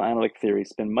psychoanalytic theory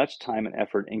spend much time and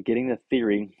effort in getting the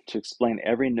theory to explain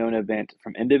every known event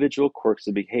from individual quirks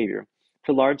of behavior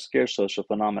to large-scale social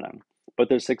phenomena. But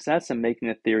their success in making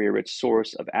the theory a rich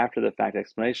source of after-the-fact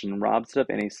explanation robs it of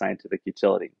any scientific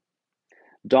utility.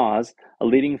 Dawes, a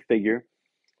leading figure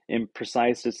in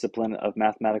precise discipline of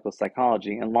mathematical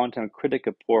psychology and longtime critic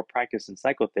of poor practice in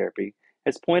psychotherapy,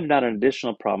 has pointed out an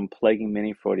additional problem plaguing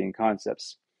many Freudian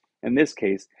concepts. In this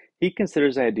case, he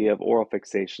considers the idea of oral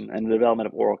fixation and the development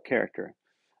of oral character.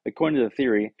 According to the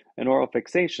theory, an oral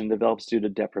fixation develops due to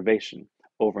deprivation,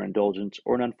 overindulgence,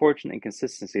 or an unfortunate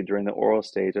inconsistency during the oral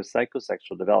stage of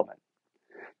psychosexual development.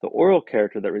 The oral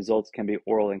character that results can be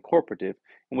oral incorporative,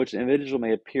 in which an individual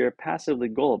may appear passively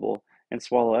gullible and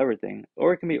swallow everything,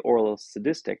 or it can be oral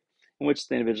sadistic, in which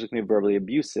the individual can be verbally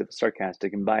abusive,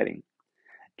 sarcastic, and biting.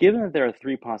 Given that there are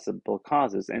 3 possible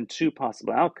causes and 2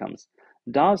 possible outcomes,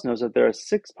 Dawes knows that there are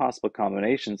 6 possible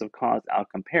combinations of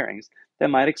cause-outcome pairings that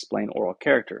might explain oral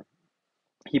character.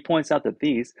 He points out that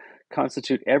these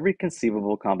constitute every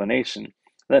conceivable combination,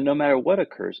 that no matter what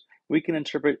occurs, we can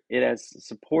interpret it as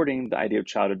supporting the idea of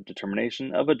childhood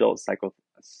determination of adult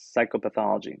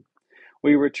psychopathology.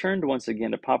 We returned once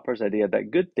again to Popper's idea that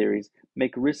good theories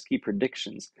make risky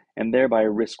predictions and thereby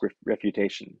risk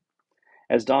refutation.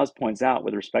 As Dawes points out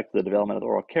with respect to the development of the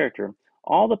oral character,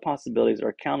 all the possibilities are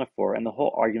accounted for and the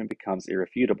whole argument becomes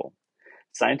irrefutable.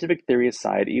 Scientific theory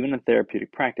aside, even in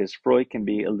therapeutic practice, Freud can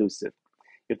be elusive.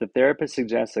 If the therapist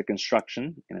suggests a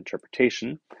construction, an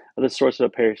interpretation, of the source of a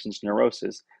patient's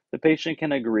neurosis, the patient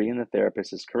can agree and the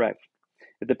therapist is correct.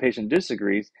 If the patient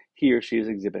disagrees, he or she is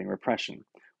exhibiting repression,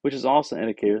 which is also an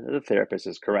indicator that the therapist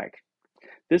is correct.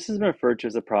 This has been referred to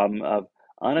as the problem of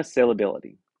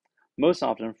unassailability. Most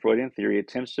often, Freudian theory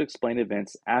attempts to explain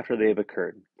events after they have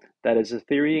occurred. That is, the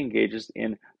theory engages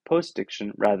in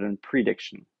postdiction rather than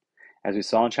prediction. As we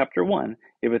saw in Chapter 1,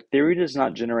 if a theory does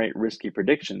not generate risky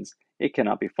predictions, it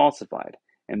cannot be falsified,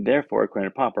 and therefore,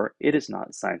 according to Popper, it is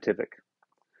not scientific.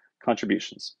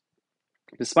 Contributions.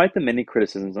 Despite the many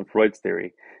criticisms of Freud's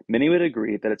theory, many would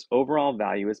agree that its overall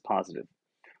value is positive.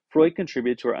 Freud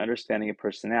contributed to our understanding of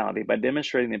personality by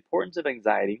demonstrating the importance of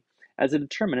anxiety as a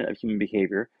determinant of human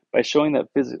behavior by showing that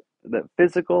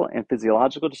physical and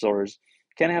physiological disorders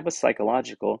can have a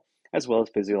psychological as well as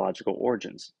physiological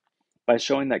origins, by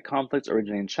showing that conflicts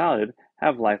originating in childhood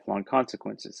have lifelong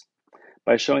consequences,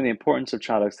 by showing the importance of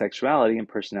childhood sexuality and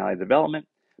personality development,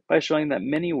 by showing that the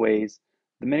many ways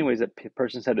that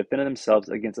persons have defended themselves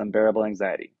against unbearable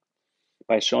anxiety,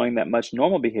 by showing that much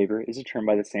normal behavior is determined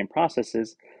by the same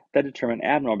processes that determine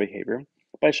abnormal behavior,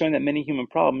 by showing that many human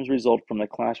problems result from the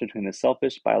clash between the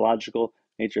selfish biological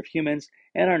nature of humans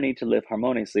and our need to live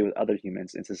harmoniously with other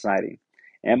humans in society,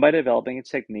 and by developing a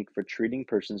technique for treating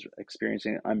persons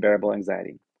experiencing unbearable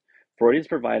anxiety. Freud has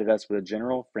provided us with a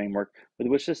general framework with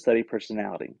which to study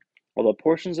personality, Although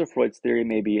portions of Freud's theory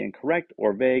may be incorrect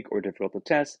or vague or difficult to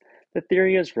test, the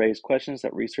theory has raised questions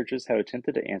that researchers have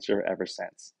attempted to answer ever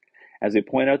since. As we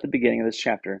point out at the beginning of this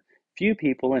chapter, few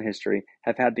people in history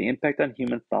have had the impact on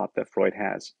human thought that Freud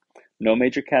has. No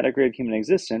major category of human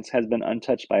existence has been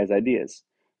untouched by his ideas.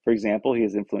 For example, he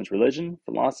has influenced religion,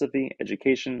 philosophy,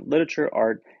 education, literature,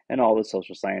 art, and all the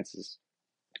social sciences.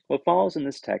 What follows in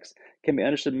this text can be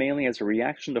understood mainly as a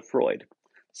reaction to Freud.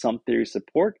 Some theories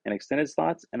support and extend his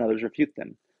thoughts, and others refute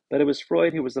them. But it was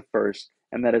Freud who was the first,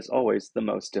 and that is always the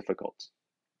most difficult.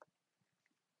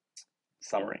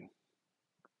 Summary.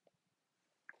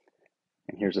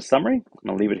 And here's a summary. I'm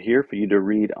going to leave it here for you to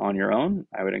read on your own.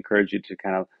 I would encourage you to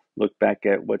kind of look back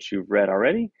at what you've read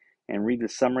already and read the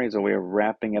summary as a way of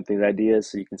wrapping up these ideas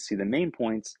so you can see the main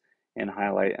points and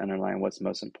highlight, underline what's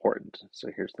most important. So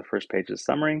here's the first page of the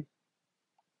summary.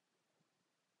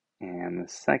 And the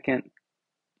second,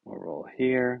 we'll roll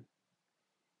here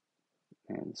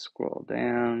and scroll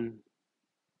down.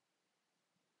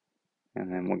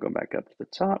 And then we'll go back up to the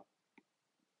top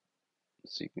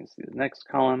so you can see the next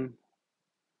column.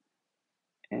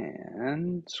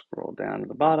 And scroll down to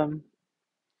the bottom.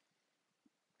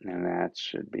 And that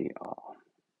should be all.